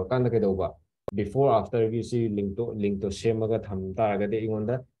ꯀ꯭ꯂꯤꯛ ꯇꯧꯔꯀꯥꯟꯗ ꯀꯩꯗꯧꯕ ꯕꯤꯐꯣꯔ ꯑꯥꯐꯇꯔꯒꯤ ꯁꯤ ꯂꯤꯡꯛꯇꯣ ꯁꯦꯝꯃꯒ ꯊꯝ ꯇꯥꯔꯒꯗꯤ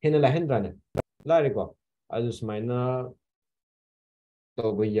ꯑꯩꯉꯣꯟꯗ ꯍꯦꯟꯅ ꯂꯥꯏꯍꯟꯗ꯭ꯔꯥꯅꯦ ꯂꯥꯏꯔꯦꯀꯣ ꯑꯗꯨ ꯁꯨꯃꯥꯏꯅ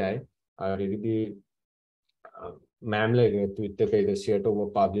ꯇꯧꯕ ꯌꯥꯏ ꯑꯗꯒꯤꯗꯤ ꯃꯌꯥꯝ ꯂꯩꯔꯦ ꯇ꯭ꯋꯤꯠꯇ ꯀꯩꯗ ꯁꯤꯌꯔ ꯇꯧꯕ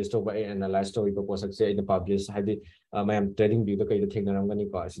ꯄꯥꯕ꯭ꯂꯤꯁ ꯇꯧꯕ ꯑꯩ ꯑꯦꯅꯥꯂꯥꯏꯁ ꯇꯧꯔꯤꯕ ꯄꯣꯠꯁꯛꯁꯦ ꯑꯩꯅ ꯄꯥꯕ꯭ꯂꯤꯁ ꯍꯥꯏꯗꯤ ꯃꯌꯥꯝ ꯇ꯭ꯔꯦꯗꯤꯡ ꯚ꯭ꯌꯨꯗ ꯀꯩꯗ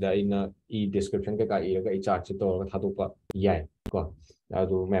ꯊꯦꯡꯅꯔꯝꯒꯅꯤꯀꯣ ꯁꯤꯗ ꯑꯩꯅ ꯗꯤꯁꯀ꯭ꯔꯤꯞꯁꯟ ꯀꯩꯀꯥ ꯏꯔꯒ ꯑꯩ ꯆꯥꯔꯠꯁꯦ ꯇꯧꯔꯒ ꯊꯥꯗꯣꯛꯄ ꯌꯥꯏ ꯀꯣ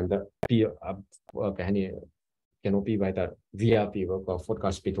ꯑꯗꯨ ꯃꯌꯥꯝꯗ ꯀꯩ ꯍꯥꯏꯅꯤ ꯀꯩꯅꯣ ꯄꯤꯕ ꯍꯥꯏꯇꯥꯔꯦ ꯚꯤ ꯑꯥꯔ ꯄꯤꯕ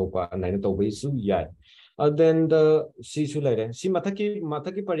ꯐꯣꯗꯀꯥꯁ ꯄꯤꯊꯣꯛꯄ ꯑꯗꯨꯃꯥꯏꯅ ꯇꯧꯕꯩꯁꯨ ꯌꯥꯏ ꯗꯦꯟ ꯁꯤꯁꯨ ꯂꯩꯔꯦ ꯁꯤ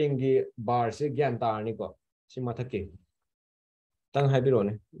ꯃꯊꯛꯀꯤ ꯄꯔꯦꯡꯒꯤ ꯕꯥꯔꯁꯦ ꯒ꯭ꯌꯥꯟ ꯇꯥꯔꯅꯤꯀꯣ ꯁꯤ ꯃꯊꯛꯀꯤ ꯈꯤꯇꯪ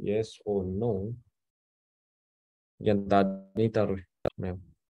ꯍꯥꯏꯕꯤꯔꯛꯑꯣꯅꯦ ꯌꯦꯁ ꯑꯣꯔ ꯅꯣ ꯒ꯭ꯌꯥꯟ ꯇꯥꯅꯤ ꯇꯥꯔꯣꯏ ꯃꯌꯥꯝ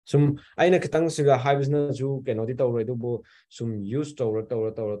ꯁꯨꯝ ꯑꯩꯅ ꯈꯤꯇꯪ ꯁꯤꯒ ꯍꯥꯏꯕꯁꯤꯅꯁꯨ ꯀꯩꯅꯣꯗꯤ ꯇꯧꯔꯣꯏ ꯑꯗꯨꯕꯨ ꯁꯨꯝ ꯌꯨꯁ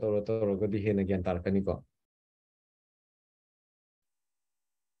ꯇꯧꯔꯒꯗꯤ ꯍꯦꯟꯅ ꯒ꯭ꯌꯥꯟ ꯇꯥꯔꯛꯀꯅꯤꯀꯣ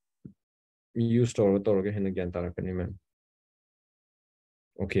ꯌꯨꯁ ꯇꯧꯔꯒ ꯍꯦꯟꯅ ꯒ꯭ꯌꯥꯟ ꯇꯥꯔꯛꯀꯅꯤ ꯃꯦꯝ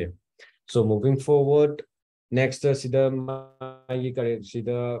ꯑꯣꯀꯦ ꯁꯣ ꯃꯨꯚꯤꯡ ꯐꯣꯔꯋꯥꯔꯗ ꯅꯦꯛꯁꯇ ꯁꯤꯗ ꯃꯥꯒꯤ ꯀꯔꯦꯛ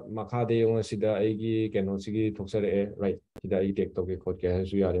ꯁꯤꯗ ꯃꯈꯥꯗ ꯌꯦꯡꯉꯣ ꯁꯤꯗ ꯑꯩꯒꯤ ꯀꯩꯅꯣꯁꯤꯒꯤ ꯊꯣꯛꯆꯔꯛꯑꯦ ꯔꯥꯏꯠ ꯁꯤꯗ ꯑꯩ ꯇꯦꯛ ꯇꯧꯒꯦ ꯈꯣꯠꯀꯦ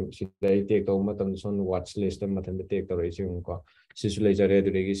ꯍꯥꯏꯔꯁꯨ ꯌꯥꯔꯦ ꯁꯤꯗ ꯑꯩ ꯇꯦꯛ ꯇꯧꯕ ꯃꯇꯝꯗ ꯁꯣꯝ ꯋꯥꯠꯆ ꯂꯤꯁꯇ ꯃꯊꯟꯇ ꯇꯦꯛ ꯇꯧꯔꯛꯏꯁꯤ ꯌꯦꯡꯉꯨꯀꯣ ꯁꯤꯁꯨ ꯂꯩꯖꯔꯦ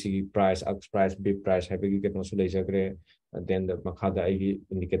ꯑꯗꯨꯗꯒꯤ ꯁꯤꯒꯤ price up price beep price ꯍꯥꯏꯕꯒꯤ ꯀꯩꯅꯣꯁꯨ ꯂꯩꯖꯈ꯭ꯔꯦ ꯗꯦꯟ ꯃꯈꯥꯗ ꯑꯩꯒꯤ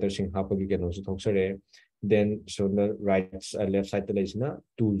ꯏꯟꯗꯤꯀꯦꯇꯔꯁꯤꯡ ꯍꯥꯞꯄꯒꯤ ꯀꯩꯅꯣꯁꯨ ꯊꯣꯛꯆꯔꯛꯑꯦ ꯗꯦꯟ ꯁꯣꯝꯗ ꯂꯦꯐ ꯁꯥꯏꯗꯠꯇ ꯂꯩꯁꯤꯅ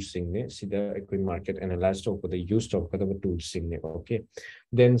ꯇꯨꯜꯁꯤꯡꯅꯦ ꯁꯤꯗ ꯑꯩꯈꯣꯏ ꯃꯥꯔꯀꯦꯠ ꯑꯦꯅꯥꯂꯥꯏꯁ ꯇꯧꯕꯗ ꯌꯨꯁ ꯇꯧꯔꯛꯀꯗꯕ ꯇꯨꯜꯁꯤꯡꯅꯦꯕ ꯑꯣꯀꯦ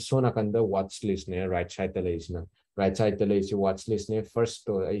ꯗꯦꯟ ꯁꯣꯝ ꯅꯥꯀꯟꯗ ꯋꯥꯠꯆ ꯂꯤꯁꯅꯦ ꯔꯥꯏꯠ ꯁꯥꯏꯗꯠꯇ ꯂꯩꯁꯤꯅ ꯔꯥꯏꯠ ꯁꯥꯏꯗꯠꯇ ꯂꯩꯁꯤ ꯋꯥꯠꯆ ꯂꯤꯁꯅꯦ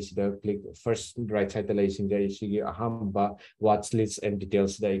ꯐꯥꯔꯁꯇꯣ ꯑꯩ ꯁꯤꯗ ꯀ꯭ꯂꯤꯛ ꯐꯥꯔꯁ ꯔꯥꯏꯠ ꯁꯥꯏꯗꯠꯇ ꯂꯩꯁꯤꯡꯁꯦ ꯑꯩ ꯁꯤꯒꯤ ꯑꯍꯥꯟꯕ ꯋꯥꯠꯆ ꯂꯤꯁ ꯑꯦꯟ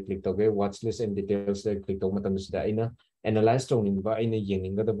ꯗꯤꯇꯦꯜꯁꯗ ꯑꯩ ꯀ꯭ꯂꯤꯛ ꯇꯧꯒꯦ ꯋꯥꯠꯆ ꯂꯤꯁ ꯑꯦꯟ ꯗꯤꯇꯦꯜꯁꯗ ꯀ꯭ꯂꯤꯛ ꯇꯧꯕ ꯃꯇꯝꯗ ꯁꯤꯗ ꯑꯩꯅ analyze tꯧningba aina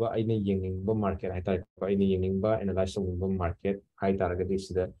yengningadaba aina yengningba market haitare aina yengningba analyze tꯧningba market haitaragadi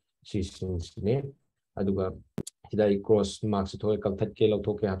sida sisine aduga sida cross marks thoi kalthat ke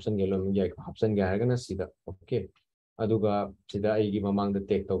lawthok ke option ge lom ge option ge hargana sida okay aduga sida ai gi mamang da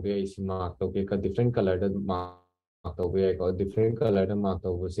take tawge ai si mark tawge ka different color da mark tawge ai ka different color da mark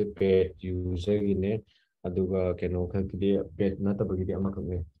tawge se pet user gi ne aduga keno khakidi pet na tabagi ama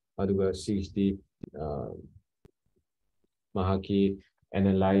khakne aduga 60 mahaki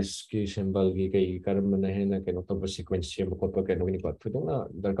analyze ki symbol gi kai karam na he na keno to sequence sem ko to keno ni ko thudona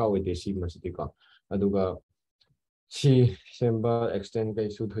darka oi de si masiti ka aduga si symbol extend kai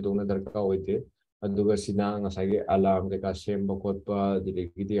su thudona darka oi de aduga sina ngasai gi alarm ka sem ko pa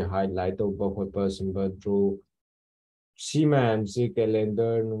di highlight to ko pa symbol draw si ma'am si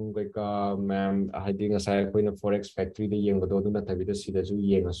calendar nung ka ma'am hadi ngasai koina forex factory de yeng do na thabi da sida su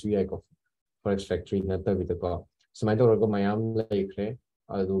yeng asu yai ko forex factory na tabi da ko sumai to mayam laikre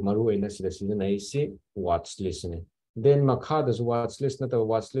adu maru ena sida season ai si watch list ne then makha das watch list na to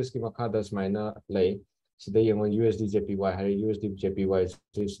watch list ki makha das maina lai sida yang USD JPY hari USD JPY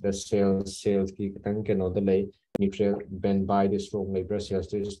is the sales ki katang ke no da lai neutral bend by the strong labor sales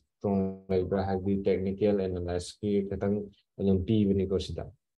to strong labor have the technical analysis ki katang yung p ni ko sida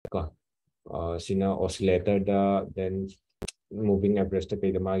ko sina oscillator da then moving average ta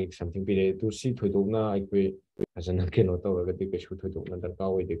kai da magi something period to see thoidona ai asana ke no to ga ti ke shu thoidona darka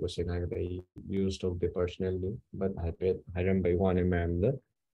oi de ko sena ga used of the personally but haram by one ma'am the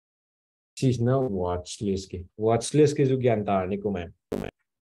seasonal watch list ke ju gyan tar ni ko ma'am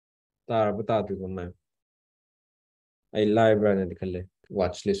tar bata tu ko ma'am ai live run de khalle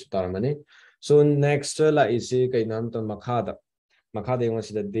watch list tar mane so next la is kai nam to makha de yung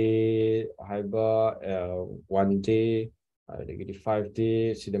sida day haiba 1 day adagidi 5 day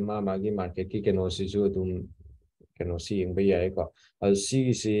sida magi market ki keno si ju dum keno si yeng ba yai ko al si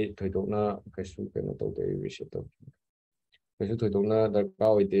thoidokna kaisu keno to de reset to kaisu thoidokna darka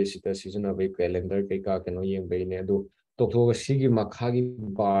oi de sida season of calendar kai ka keno yeng ba ne adu tokto si gi makha gi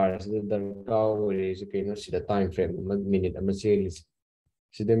bar sida darka oi si keno sida time frame minute ama cheli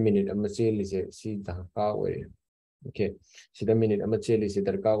sida minute ama cheli si darka oi okay sida minute ama cheli si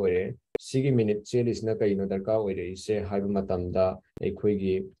darka oi sigi minute cheli sina kai no darka oi re se haiba matamda ekhoi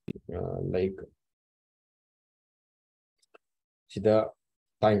gi like sida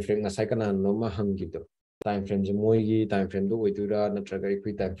time frame na sai kana no ma hangi do time frame je moi gi time frame do oidura natraga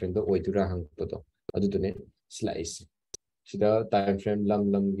ekhoi time frame do oidura hang to adu to ne slice sida time frame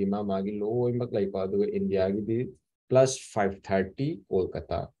lam gi ma gi loi mak lai pa do india gi di plus 530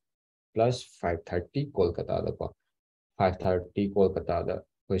 kolkata plus 530 kolkata da pa 5:30 Kolkata da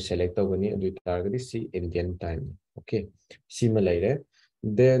koi select tawani adu targadi si Indian time okay si ma laire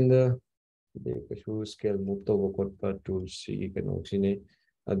then the kasu scale move to ko tools si kano sine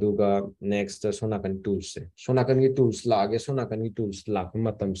aduga next sonakan tools se sonakan gi tools lage sonakan gi tools lag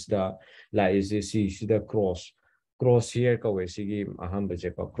matam sida la is si da cross here ka we si gi aham baje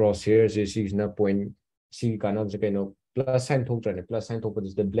ko cross here si na point si kana je kano plus sign thok trane plus sign thok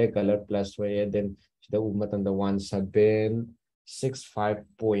is the black color plus way then the umatan the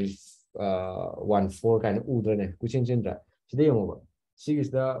 1765.14 kind of udrane kuchin chendra sida yong six is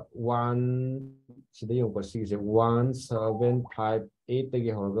the one sida yong ko six is 1758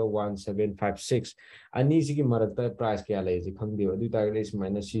 tagi hoga 1756 ani sigi marakta price kya lai ji khangdi adu ta is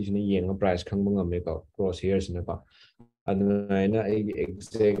minus six ni yeng price khang bang me ko cross hairs na ko aduna ai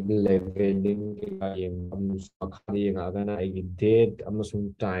exact leveling yeng khali nga gana ai date amasung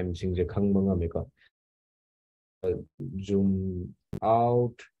time sing je khang bang me ko zoom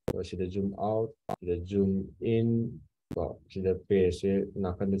out sida zoom out sida zoom in ko sida page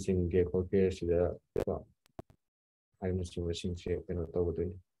nakan sing ge ko ke sida ko ai na sing se keno to do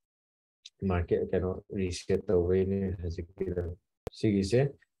market keno reset to we ne hajikira sigi se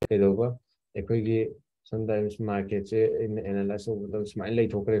kedo ba ekoi gi sometimes market se in analyze of the smile lay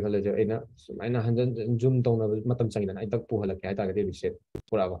thokre khale je aina sumaina hanjan zoom to na matam changina ai tak pu hala kai ta ga reset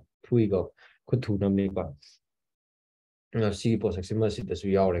pura ba thui go khu thu nam ne ba si posak si da su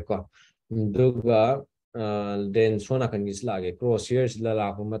yaure ko duga then sona kan gis lage cross hairs la la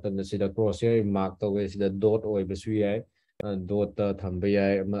ko matan da sida cross hair mark to we sida dot oi be su yai dot ta thamba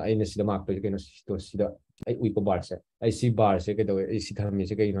yai ma aina sida mark to ke no sida ai ui ko bar se ai si bar se ke do ai si thami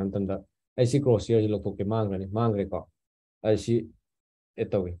se ke nan tan da ai si cross hair lo to ke mangre ko ai si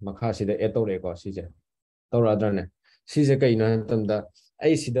etowi makha sida etore ko si je tora dane si je ke nan tan da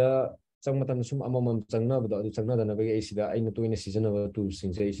ai sida sang matan sum amamam changna bado adu changna dana bagi ai sida aina toina season of tools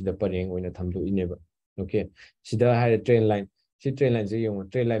sing se sida pareng oina thamdu ineba okay sida hai train line si train line je yong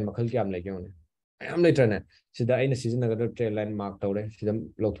train line makhal kyam lai kyong ne am later ne sida aina season aga trend line mark tawre sida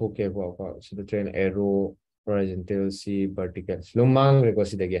lothok ke ko sida trend arrow horizontal c vertical lumang re ko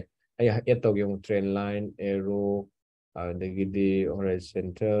sida ge ay et to ge trend line arrow the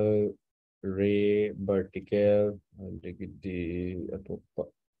horizontal ray vertical the atop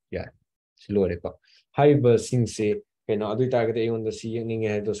ya slow re ko haiba sing se kena adu target ay on the c ning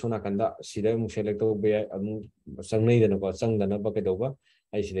he to sona kanda sida mu select to be amu sangnai dana ko sangdana ba ke do ba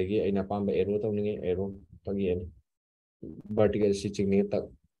ai sidagi aina pamba arrow tawningi arrow tagi ani vertical si chingni tak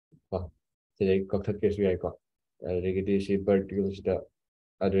ko sidai kokthak ke su ai ko adagi si vertical sida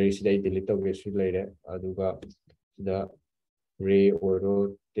adagi sidai delete to ke su leire aduga sida ray oro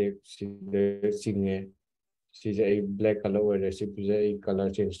tek sida chinge sida ai black color or si puje ai color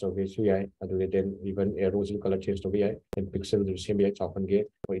change to ke su ai aduga then even arrow si color change to ke ai then pixel du sem ai chawpan ge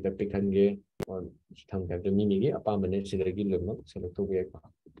ko ida pikhan ge on thang ka de mini ge apa mane sidagi lemo select to ke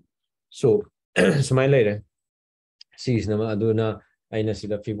so smile later sigisnama aduna aina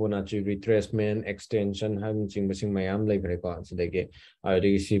sida Fibonacci retracement extension ham chingbasing mayam leibare ko sidage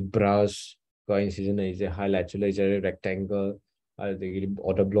adigi si brush ko in season is a highlight laser rectangle adigi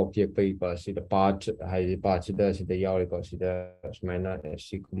order block yekpai pa sida part hai part sida sida yawi ko sida smaina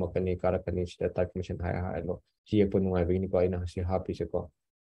si kumakani karakani sida type machine hai lo si yekpo nungai bini ko aina si happy se ko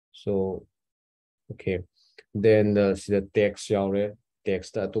so okay then the sida text yaure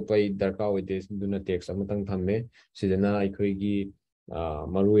text atopai darka oide duna text amatang thamme sidana aikhoigi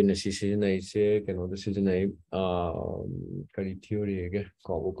maruina si seasonai se kano da seasonai kari theory ge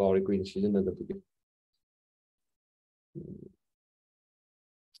ko queen season da bi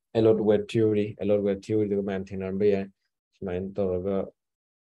a lot web theory the man thinar be ya main to ga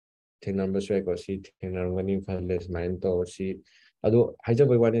thinar ba sai ko si thinar ngani phales main to si ado haja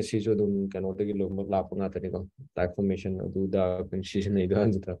bai wani si jo dum kano da gi lo ma la pa nga tani ko type formation adu da season ai da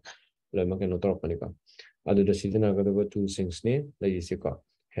ta lo ma kano to pa ni ko adu da season aga da two things ne lai si ko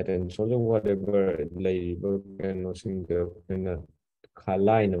head and shoulder whatever lai ba kano sing the na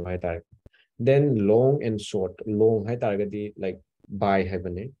khalai na mai ta then long and short long hai targeti like buy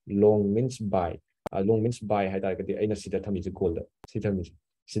haven't long means buy long means buy hai targeti aina sida thami ji gold sida thami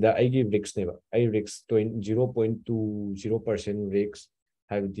sida aigi risk neba ai risk 0.20% risk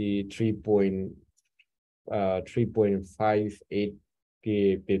have the 3.58 ke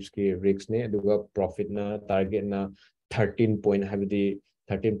pips ke risk ne aduga profit na target na 13 point have the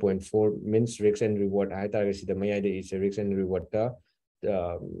 13.4 means risk and reward hai target sida mai ide is risk and reward ta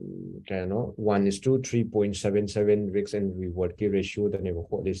kind of 1:3.77 risk and reward ki ratio the name of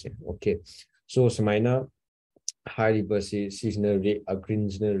this okay so samaina high basi seasonal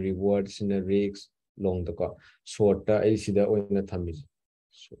seasonal reward seasonal risks long the ko short ta ai sida oina thami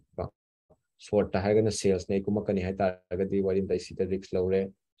short ta hagana sales nei kuma kani hai ta ga di warin dai sida risk lore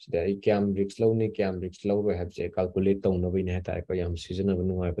sida ai kyam risk lo ni kyam risk lo have je calculate tong no bi ne ta ko yam seasonal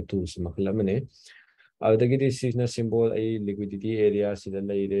nungai pa tools makhala mane adagidi seasonal symbol ai liquidity area sida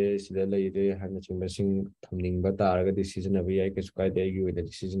leire hana chimbasing thamning ba taragadi seasonal bi ai ke sukai de gi weda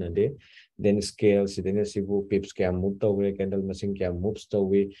seasonal de then scale sidena sibu pips kya move tawre candle masing kya moves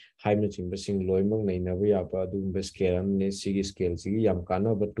tawi haimna chimbasing loimang nei na ya ba du be scale am ne sigi scale sigi yam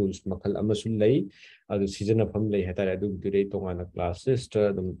kana ba tools makhal amasul lei adu seasonal pham lei hatare adu dire tongana classes ta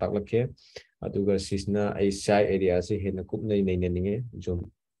dum taklakhe aduga seasonal ai sai area se hena kup nei nei ninge zoom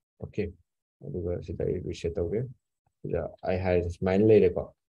okay aduga sida reset tawge sida ai hai smile lei ko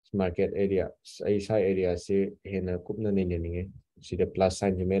market area ai sai area se hena kupna nei ninge sida plus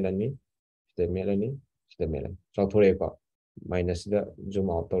sign melani sida melani sida melani so thore ko minus da zoom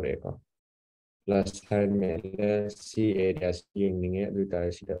out tore ko plus sign mele c area se ninge du ta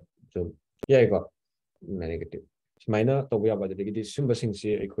sida zoom yai ko negative smaina to ya ba de gi simba sing se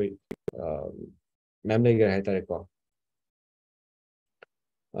ai mem lei ga hai tare ko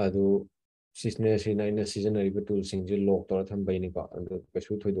adu seasonal ina seasonal tool sing je lock tor tham bai ni ko adu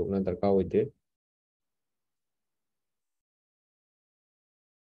kasu thodok na darka hoide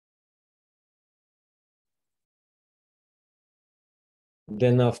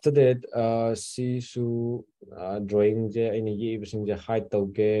then after that see su drawing je ini ye sing je height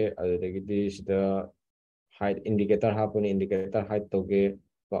toge adu gi sida height indicator hapun indicator height toge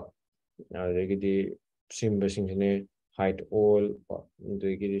ko adu gi simba sing ne height all adu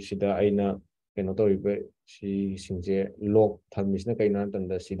gi sida aina keno toribe si singje lock thammisna kaina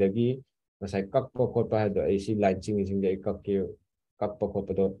tanda sidagi masai kakpa khotpa ha do ai si line ching sing ai kakke kakpa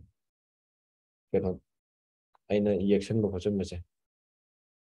khotpa do keno aina reaction ba khotcham ma se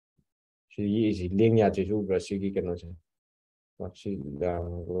si yi si leng ya che su bra si gi keno se ma si dang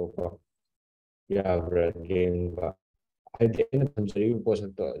ro ko ya bra leng ba ꯍꯥꯏꯗꯤ ꯑꯩꯅ ꯊꯝꯖꯔꯤꯕ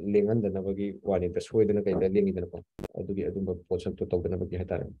ꯄꯣꯠꯁꯛꯇꯣ ꯂꯦꯡꯍꯟꯗꯅꯕꯒꯤ ꯋꯥꯅꯤꯗ ꯁꯣꯏꯗꯅ ꯀꯩꯗ ꯂꯦꯡꯉꯤꯗꯅꯀꯣ ꯑꯗꯨꯒꯤ ꯑꯗꯨꯝꯕ ꯄꯣꯠꯁꯛꯇꯣ ꯇꯧꯗꯅꯕꯒꯤ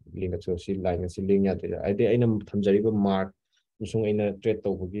ꯍꯥꯏꯇꯥꯔꯦ ꯂꯦꯡꯉꯁꯨ ꯁꯤ line ꯑꯁꯤ ꯂꯦꯡ ꯌꯥꯗ꯭ꯔꯦ ꯍꯥꯏꯗꯤ ꯑꯩꯅ ꯊꯝꯖꯔꯤꯕ ꯃꯥꯔꯛ ꯑꯃꯁꯨꯡ ꯑꯩꯅ ꯇ꯭ꯔꯦꯠ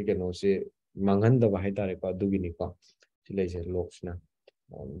ꯇꯧꯕꯒꯤ ꯀꯩꯅꯣꯁꯦ ꯃꯥꯡꯍꯟꯗꯕ ꯍꯥꯏꯇꯥꯔꯦꯀꯣ ꯑꯗꯨꯒꯤꯅꯤꯀꯣ ꯁꯤ ꯂꯩꯁꯦ ꯂꯣꯛꯁꯤꯅ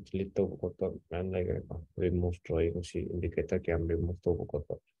ꯂꯤꯠ ꯇꯧꯕ ꯈꯣꯠꯄ ꯃꯌꯥꯝ ꯂꯩꯈ꯭ꯔꯦꯀꯣ ꯔꯤꯃꯨꯚ ꯗ꯭ꯔꯣꯌꯤꯡ ꯁꯤ ꯏꯟꯗꯤꯀꯦꯇꯔ ꯀꯌꯥꯝ ꯔꯤꯃꯨꯚ ꯇꯧꯕ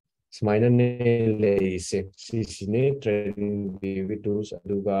ꯈꯣꯠꯄ ꯁꯨꯃꯥꯏꯅꯅꯦ ꯂꯩꯔꯤꯁꯦ ꯁꯤꯁꯤꯅꯦ ꯇ꯭ꯔꯦꯗꯤꯡ ꯇꯨꯜꯁ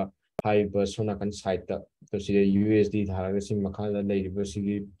ꯑꯗꯨꯒ ꯍꯥꯏꯔꯤꯕ ꯁꯣꯝ ꯅꯥꯀꯟ ꯁꯥꯏꯗꯇ ꯁꯤꯗ ꯌꯨ ꯑꯦꯁ ꯗꯤ ꯊꯥꯔꯒ ꯁꯤ ꯃꯈꯥꯗ ꯂꯩꯔꯤꯕ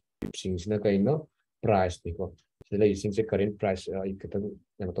ꯁꯤꯒꯤ ꯁꯤꯡꯁꯤꯅ ꯀꯩꯅꯣ ꯄ꯭ꯔꯥꯏꯁꯅꯤꯀꯣ ꯁꯤꯗ ꯂꯩꯔꯤꯁꯤꯡꯁꯦ ꯀꯔꯦꯟ ꯄ꯭ꯔꯥꯏꯁ ꯑꯩ ꯈꯤꯇꯪ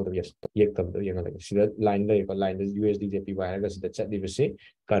ꯀꯩꯅꯣ ꯇꯧꯗꯕ ꯌꯦꯛꯇꯕꯗꯣ ꯌꯦꯡꯍꯜꯂꯒꯦ ꯁꯤꯗ ꯂꯥꯏꯟ ꯂꯩꯌꯦꯀꯣ ꯂꯥꯏꯟꯗ ꯌꯨ ꯑꯦꯁ ꯗꯤ ꯖꯦ ꯄꯤ ꯋꯥꯏ ꯍꯥꯏꯔꯒ ꯁꯤꯗ ꯆꯠꯂꯤꯕꯁꯤ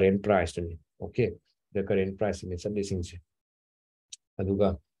ꯀꯔꯦꯟ ꯄ꯭ꯔꯥꯏꯁꯇꯨꯅꯤ ꯑꯣꯀꯦ ꯁꯤꯗ ꯀꯔꯦꯟ ꯄ꯭ꯔꯥꯏꯁꯁꯤꯅꯦ ꯆꯠꯂꯤꯁꯤꯡꯁꯦ ꯑꯗꯨꯒ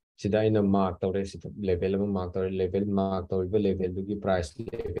ꯁꯤꯗ ꯑꯩꯅ ꯃꯥꯔꯛ ꯇꯧꯔꯦ ꯁꯤꯗ ꯂꯦꯚꯦꯜ ꯑꯃ ꯃꯥꯔꯛ ꯇꯧꯔꯦ ꯂꯦꯚꯦꯜ ꯃꯥꯔꯛ ꯇꯧꯔꯤꯕ ꯂꯦꯚꯦꯜꯗꯨꯒꯤ ꯄ꯭ꯔꯥꯏꯁ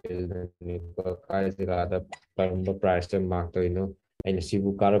ꯂꯦꯚꯦꯜꯗꯅꯤꯀꯣ ꯀꯥꯏ ꯖꯒꯥꯗ ꯀꯔꯝꯕ ꯄ꯭ꯔꯥꯏꯁꯇ ꯃꯥꯔꯛ ꯇꯧꯔꯤꯅꯣ ꯑꯩꯅ ꯁꯤꯕꯨ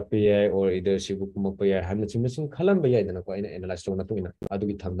ꯀꯥꯔꯛꯄ ꯌꯥꯏ ꯑꯣꯔ ꯏꯗꯔ ꯁꯤꯕꯨ ꯀꯨꯝꯃꯛꯄ ꯌꯥꯏ ꯍꯥꯏꯕꯅꯆꯤꯡꯕꯁꯤꯡ ꯈꯜꯂꯝꯕ ꯌꯥꯏꯗꯅꯀꯣ ꯑꯩꯅ ꯑꯦꯅꯥꯂꯥꯏꯁ ꯇꯧꯕ ꯃꯇꯨꯡ ꯏꯟꯅ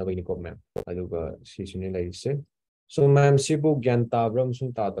ꯑꯗꯨꯒꯤ ꯊꯝꯅꯕꯒꯤꯅꯤꯀꯣ ꯃꯦꯝ ꯑꯗꯨꯒ ꯁꯤꯁꯤꯅꯦ ꯂꯩꯔꯤꯁꯦ ꯁꯣ ꯃꯦꯝ ꯁꯤꯕꯨ ꯒ꯭ꯌꯥꯟ ꯇꯥꯕ꯭ꯔꯥ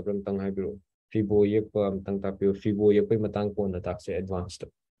ꯑꯃꯁꯨꯡ ꯇꯥꯗꯕ꯭ꯔꯥ ꯑꯝꯇꯪ ꯍꯥꯏꯕꯤꯔꯛꯑꯣ ꯐꯤꯕꯣ ꯌꯦꯛꯄ ꯑꯝꯇꯪ ꯇꯥꯛꯄꯤꯌꯨ ꯐꯤꯕꯣ ꯌꯦꯛꯄꯒꯤ ꯃꯇꯥꯡ ꯀꯣꯟꯅ ꯇꯥꯛꯁꯦ ꯑꯦꯗꯚꯥꯟꯁꯇ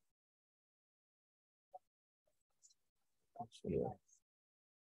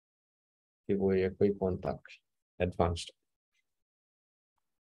ꯐꯤꯕꯣ ꯌꯦꯛꯄꯒꯤ ꯀꯣꯟ ꯇꯥꯛꯁꯦ ꯑꯦꯗꯚꯥꯟꯁꯇ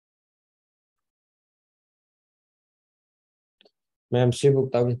ꯃꯌꯥꯝ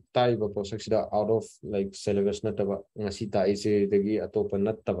ꯁꯤꯕꯨꯛꯇꯪ ꯇꯥꯛꯏꯕ ꯄꯣꯠꯁꯛꯁꯤꯗ ꯑꯥꯎꯠ ꯑꯣꯐ ꯂꯥꯏꯛ ꯁꯦꯂꯦꯕꯁ ꯅꯠꯇꯕ ꯉꯁꯤ ꯇꯥꯛꯏꯁꯤꯗꯒꯤ ꯑꯇꯣꯞꯄ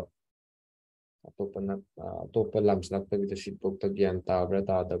ꯅꯠꯇꯕ ꯑꯇꯣꯞꯄ ꯂꯝꯁꯤꯜꯂꯛꯇꯕꯤꯗ ꯁꯤꯕꯨꯛꯇ ꯒ꯭ꯌꯥꯟ ꯇꯥꯕ꯭ꯔꯥ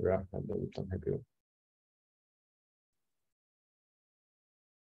ꯇꯥꯗꯕ꯭ꯔꯥ ꯍꯥꯏꯕꯗꯨ ꯑꯃꯨꯛꯇꯪ ꯍꯥꯏꯕꯤꯌꯨ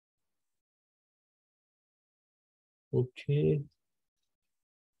ꯑꯣꯀꯦ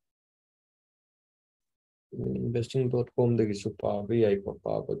ꯏꯟꯚꯦꯁꯇꯤꯡ ꯗꯣꯠ ꯀꯣꯝꯗꯒꯤꯁꯨ ꯄꯥꯕ ꯌꯥꯏꯀꯣ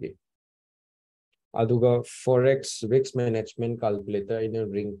ꯄꯥꯕꯗꯤ ꯑꯗꯨꯒ ꯐꯣꯔꯦꯛꯁ ꯔꯤꯛꯁ ꯃꯦꯅꯦꯖꯃꯦꯟ ꯀꯥꯜꯀꯨꯂꯦꯇꯔ ꯑꯩꯅ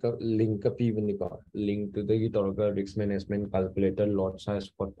ꯂꯤꯡꯀ ꯄꯤꯕꯅꯤꯀꯣ ꯂꯤꯡꯛꯇꯨꯗꯒꯤ ꯇꯧꯔꯒ ꯔꯤꯛꯁ ꯃꯦꯅꯦꯖꯃꯦꯟ ꯀꯥꯜꯀꯨꯂꯦꯇꯔ ꯂꯣꯠ ꯁꯥꯏꯖ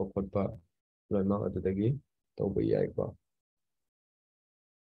ꯈꯣꯠꯄ ꯈꯣꯠꯄ ꯂꯣꯏꯅꯃꯛ ꯑꯗꯨꯗꯒꯤ ꯇꯧꯕ ꯌꯥꯏꯀꯣ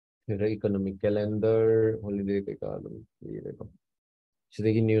ꯁꯤꯗ ꯏꯀꯣꯅꯣꯃꯤꯛ ꯀꯦꯂꯦꯟꯗꯔ ꯍꯣꯂꯤꯗꯦ ꯀꯩꯀꯥ ꯑꯗꯨꯝ ꯄꯤꯔꯦꯀꯣ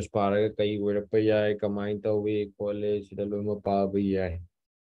ꯁꯤꯗꯒꯤ ꯅ꯭ꯌꯨꯁ ꯄꯥꯔꯒ ꯀꯩ ꯑꯣꯏꯔꯛꯄ ꯌꯥꯏ ꯀꯃꯥꯏꯅ ꯇꯧꯋꯤ ꯈꯣꯠꯂꯦ ꯁꯤꯗ ꯂꯣꯏꯅꯃꯛ ꯄꯥꯕ ꯌꯥꯏ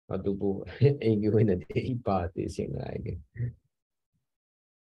ꯑꯗꯨꯕꯨ ꯑꯩꯒꯤ ꯑꯣꯏꯅꯗꯤ ꯑꯩ ꯄꯥꯗꯦ ꯁꯦꯡꯅ ꯍꯥꯏꯒꯦ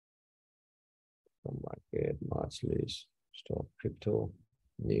ꯃꯥꯔꯀꯦꯠ ꯃꯥꯔꯆ ꯂꯤꯁ ꯁ꯭ꯇꯣꯛ ꯀ꯭ꯔꯤꯞꯇꯣ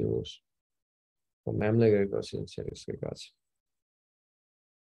ꯅ꯭ꯌꯨꯁ ꯃꯌꯥꯝ ꯂꯩꯈ꯭ꯔꯦꯀꯣ ꯁꯤ ꯁꯦꯔꯤꯁ ꯀꯩꯀꯥꯁꯦ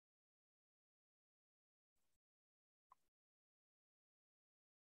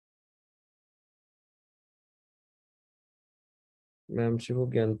ꯃꯌꯥꯝ ꯁꯤꯕꯨ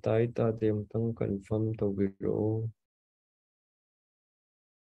ꯒ꯭ꯌꯥꯟ ꯇꯥꯏ ꯇꯥꯗꯦ ꯑꯃꯨꯛꯇꯪ ꯀꯟꯐꯥꯔꯝ ꯇꯧꯕꯤꯔꯛꯑꯣ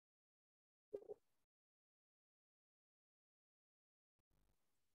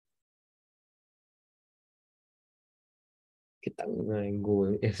ꯈꯤꯇꯪ ꯒꯣꯜ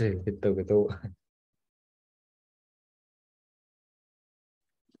ꯑꯦꯛꯁꯦꯜ ꯇꯧꯒꯦ ꯇꯧꯕ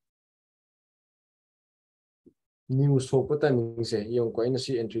ꯅ꯭ꯌꯨꯁ ꯊꯣꯛꯄ ꯇꯥꯏꯃꯤꯡꯁꯦ ꯌꯦꯡꯉꯨꯀꯣ ꯑꯩꯅ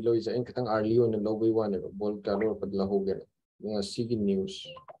ꯁꯤ ꯑꯦꯟꯇ꯭ꯔꯤ ꯂꯧꯔꯤꯁꯦ ꯑꯩꯅ ꯈꯤꯇꯪ ꯑꯥꯔꯂꯤ ꯑꯣꯏꯅ ꯂꯧꯕꯩ ꯋꯥꯅꯦꯕ ꯕꯣꯜ ꯀꯌꯥ ꯂꯧꯔꯛꯄꯗ ꯂꯧꯍꯧꯒꯦꯅ ꯉꯁꯤꯒꯤ ꯅ꯭ꯌꯨꯁ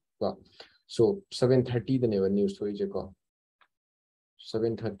ꯀꯣ ꯁꯣ 7:30ꯗꯅꯦꯕ ꯅ꯭ꯌꯨꯁ ꯊꯣꯛꯏꯁꯦ ꯀꯣ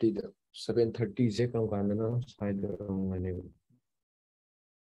 7:30ꯗ 7:30ꯁꯦ ꯀꯔꯝ ꯀꯥꯟꯗꯅꯣ ꯁ꯭ꯋꯥꯏꯗ ꯑꯣꯏꯔꯝꯒꯅꯦꯕ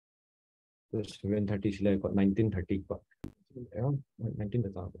 7:30ꯁꯤ ꯂꯩꯔꯦꯀꯣ 19:30 ꯀꯣ 19ꯗ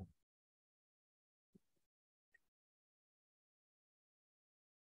ꯇꯥꯕ꯭ꯔꯥ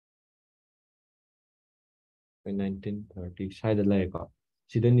 19:30 ꯁ꯭ꯋꯥꯏꯗ ꯂꯩꯔꯦꯀꯣ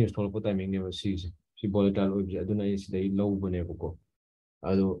ꯁꯤꯗ ꯅ꯭ꯌꯨꯁ ꯊꯣꯛꯂꯛꯄ ꯇꯥꯏꯃꯤꯡꯅꯦꯕ ꯁꯤꯁꯦ ꯁꯤ ꯚꯣꯂꯦꯇꯥꯏꯜ ꯑꯣꯏꯕꯁꯦ ꯑꯗꯨꯅ ꯑꯩ ꯁꯤꯗꯩ ꯂꯧꯕꯅꯦꯕꯀꯣ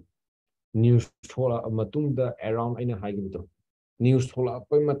ꯑꯗꯣ ꯅ꯭ꯌꯨꯁ ꯊꯣꯛꯂꯛꯑ ꯃꯇꯨꯡꯗ ꯑꯦꯔꯥꯎꯟ ꯑꯩꯅ ꯍꯥꯏꯈꯤꯕꯗꯣ ꯅ꯭ꯌꯨꯁ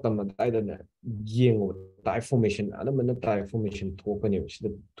ꯊꯣꯛꯂꯛꯄꯩ ꯃꯇꯝ ꯑꯗꯨꯋꯥꯏꯗꯅꯦ ꯌꯦꯡꯉꯨꯕ ꯇꯥꯏꯞ ꯐꯣꯔꯃꯦꯁꯟ ꯑꯅꯝꯕꯅ ꯇꯥꯏꯞ ꯐꯣꯔꯃꯦꯁꯟ ꯊꯣꯛꯀꯅꯦꯕ ꯁꯤꯗ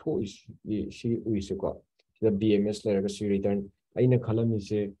ꯊꯣꯛꯏꯁꯤ ꯁꯤ ꯎꯏꯁꯦꯀꯣ ꯁꯤꯗ ꯕꯤ ꯑꯦꯝ ꯑꯦꯁ ꯂꯩꯔꯒ ꯁꯤ ꯔꯤꯇꯔꯟ ꯑꯩꯅ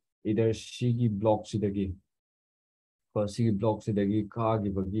ꯈꯜꯂꯝꯃꯤꯁꯦ ꯏꯗꯔ ꯁꯤꯒꯤ ꯕ꯭ꯂꯣꯛꯁꯤꯗꯒꯤ ꯁꯤꯒꯤ ꯕ꯭ꯂꯣꯛꯁꯤꯗꯒꯤ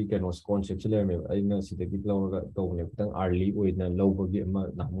ꯀꯥꯈꯤꯕꯒꯤ ꯀꯩꯅꯣ ꯀꯣꯟꯁꯦꯞꯁꯤ ꯂꯩꯔꯝꯃꯦꯕ ꯑꯩꯅ ꯁꯤꯗꯒꯤ ꯂꯧꯔꯒ ꯇꯧꯕꯅꯦꯕ ꯈꯤꯇꯪ ꯑꯥꯔꯂꯤ ꯑꯣꯏꯅ ꯂꯧꯕꯒꯤ ꯑꯃ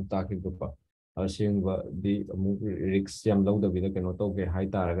ꯅꯍꯥꯟꯃꯨꯛ ꯇꯥꯈꯤꯕꯗꯣꯀꯣ ꯑꯁꯦꯡꯕꯗꯤ ꯑꯃꯨꯛ ꯔꯤꯛꯁ ꯌꯥꯝ ꯂꯧꯗꯕꯤꯗ ꯀꯩꯅꯣ ꯇꯧꯒꯦ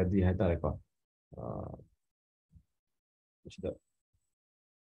ꯍꯥꯏꯇꯥꯔꯒꯗꯤ ꯍꯥꯏꯇꯥꯔꯦꯀꯣ ꯁꯤꯗ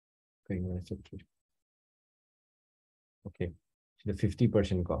ꯀꯩꯅꯣ ꯆꯠꯇ꯭ꯔꯤ ꯑꯣꯀꯦ ꯁꯤꯗ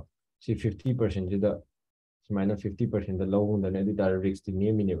 50% ꯀꯣ ꯁꯤ 50%ꯁꯤꯗ ꯁꯨꯃꯥꯏꯅ 50%ꯗ ꯂꯧꯒꯗꯅꯦ ꯑꯗꯨ ꯑꯣꯏꯇꯥꯔꯗꯤ ꯔꯤꯛꯁꯇꯤ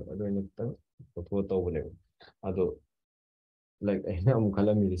ꯅꯦꯝꯃꯤꯅꯦꯕ ꯑꯗꯨ ꯑꯩꯅ ꯈꯤꯇꯪ ꯂꯧꯊꯣꯛꯑ ꯇꯧꯕꯅꯦꯕ ꯑꯗꯣ ꯂꯥꯏꯛ ꯑꯩꯅ ꯑꯃꯨꯛ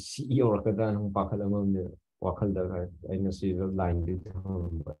ꯈꯜꯂꯝꯃꯤꯁꯦ ꯁꯤ ꯌꯧꯔꯛꯀꯗ꯭ꯔꯥꯅ ꯑꯃꯨꯛ ꯄꯥꯈꯠꯂꯝꯃꯕꯅꯦꯕ ꯋꯥꯈꯜꯗ ꯑꯩꯅ ꯁꯤꯗ ꯂꯥꯏꯟꯗꯤ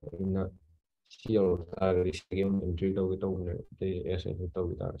ꯊꯝꯃꯝꯕ ꯑꯩꯅ ꯁꯤ ꯌꯧꯔꯛ ꯇꯥꯔꯒꯗꯤ ꯁꯤꯒꯤ ꯑꯃꯨꯛ ꯑꯦꯟꯇ꯭ꯔꯤ ꯇꯧꯒꯦ ꯇꯧꯕꯅꯦꯕ ꯑꯇꯩ ꯑꯦꯁ ꯑꯦꯁ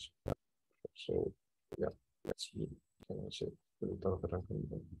ꯇꯧꯈꯤ ꯇꯥꯔꯁꯨ ꯁꯣ ꯁꯤ ꯀꯩꯅꯣꯁꯦ ꯇꯧꯔꯛꯀꯗ꯭ꯔꯥ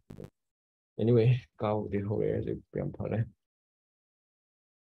ꯈꯟꯕ ꯑꯦꯅꯤꯋꯦ ꯀꯥꯎꯕꯗꯤ ꯍꯧꯔꯛꯑꯦ ꯍꯧꯖꯤꯛ ꯌꯥꯝ ꯐꯔꯦ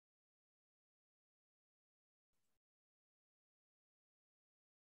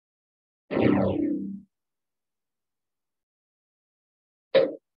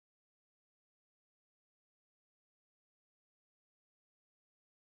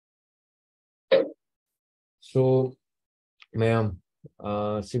So ma'am,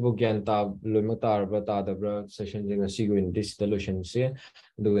 sibo gyan ta loima tarba tadabra session jing asigo in this solution se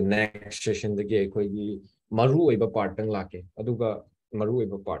the next session the ge koi gi maru oiba part tang lake aduga maru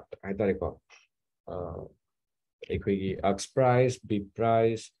oiba part ai tare ko koi gi x price b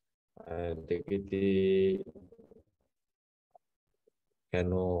price the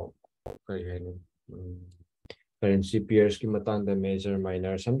kano kai hen currency pairs ki matang da major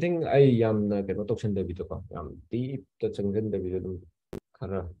minor something ai yam na kano toksan da bito ko yam deep ta changgan da bito dum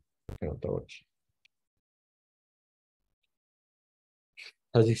khara kano to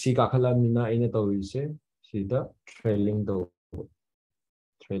hajik si kakhalamina ina tawise sida trailing do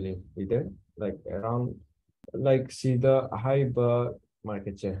trailing either like around like see the high bar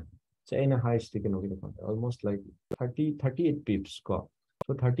market share China high stick in almost like 38 pips ko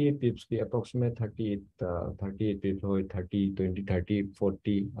so 38 pips ki approximate 38 38 pips or 30 20 30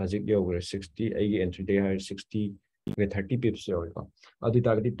 40 as it over 60 entry day higher 60 with 30 pips yo ko adu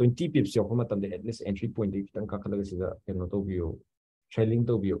target 20 pips yo ko matam at least entry point kitang kakalaga sida keno to view trailing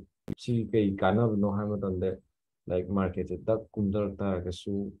to view si kay kana no ha matam de like market da kundar ta ga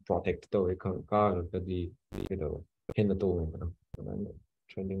su protect to e kan ka ga di do hen to no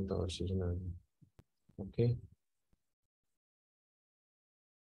trending to seasonal okay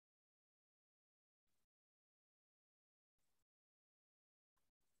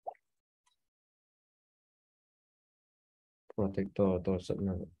protect to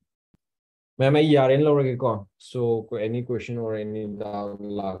satna ma'am I yaren lo rage ko so any question or any doubt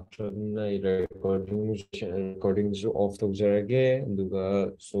recording is off to zarage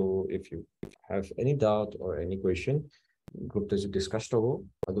so if you have any doubt or any question group to discuss to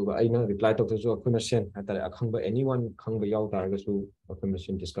aduga aina reply to so akuna sen atare akhangba anyone khangba yaw targa su akuna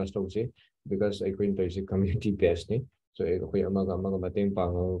sen discuss to je because I going to community based ni so koi amaga mateng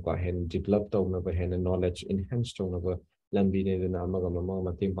pang ko hen develop to na ba hen knowledge enhance to na ba lambi ne na amaga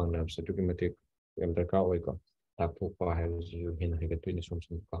mateng pang na so to ki yam darkar oi ko tak thok pa hai ju hen hai ga twin som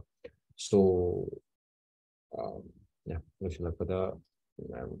som ka so yeah looking for the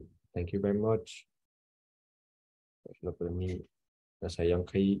thank you very much looking for me nasa yang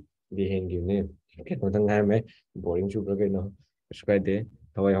kai di hen gi ne ke no dang hai me boring chu ba ke no subscribe de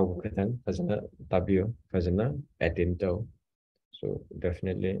thawai ho ka tan fazana tabio fazana attend to so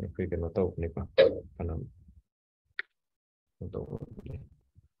definitely we can not open it panam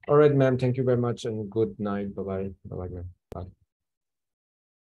all right ma'am thank you very much and good night bye bye ma'am bye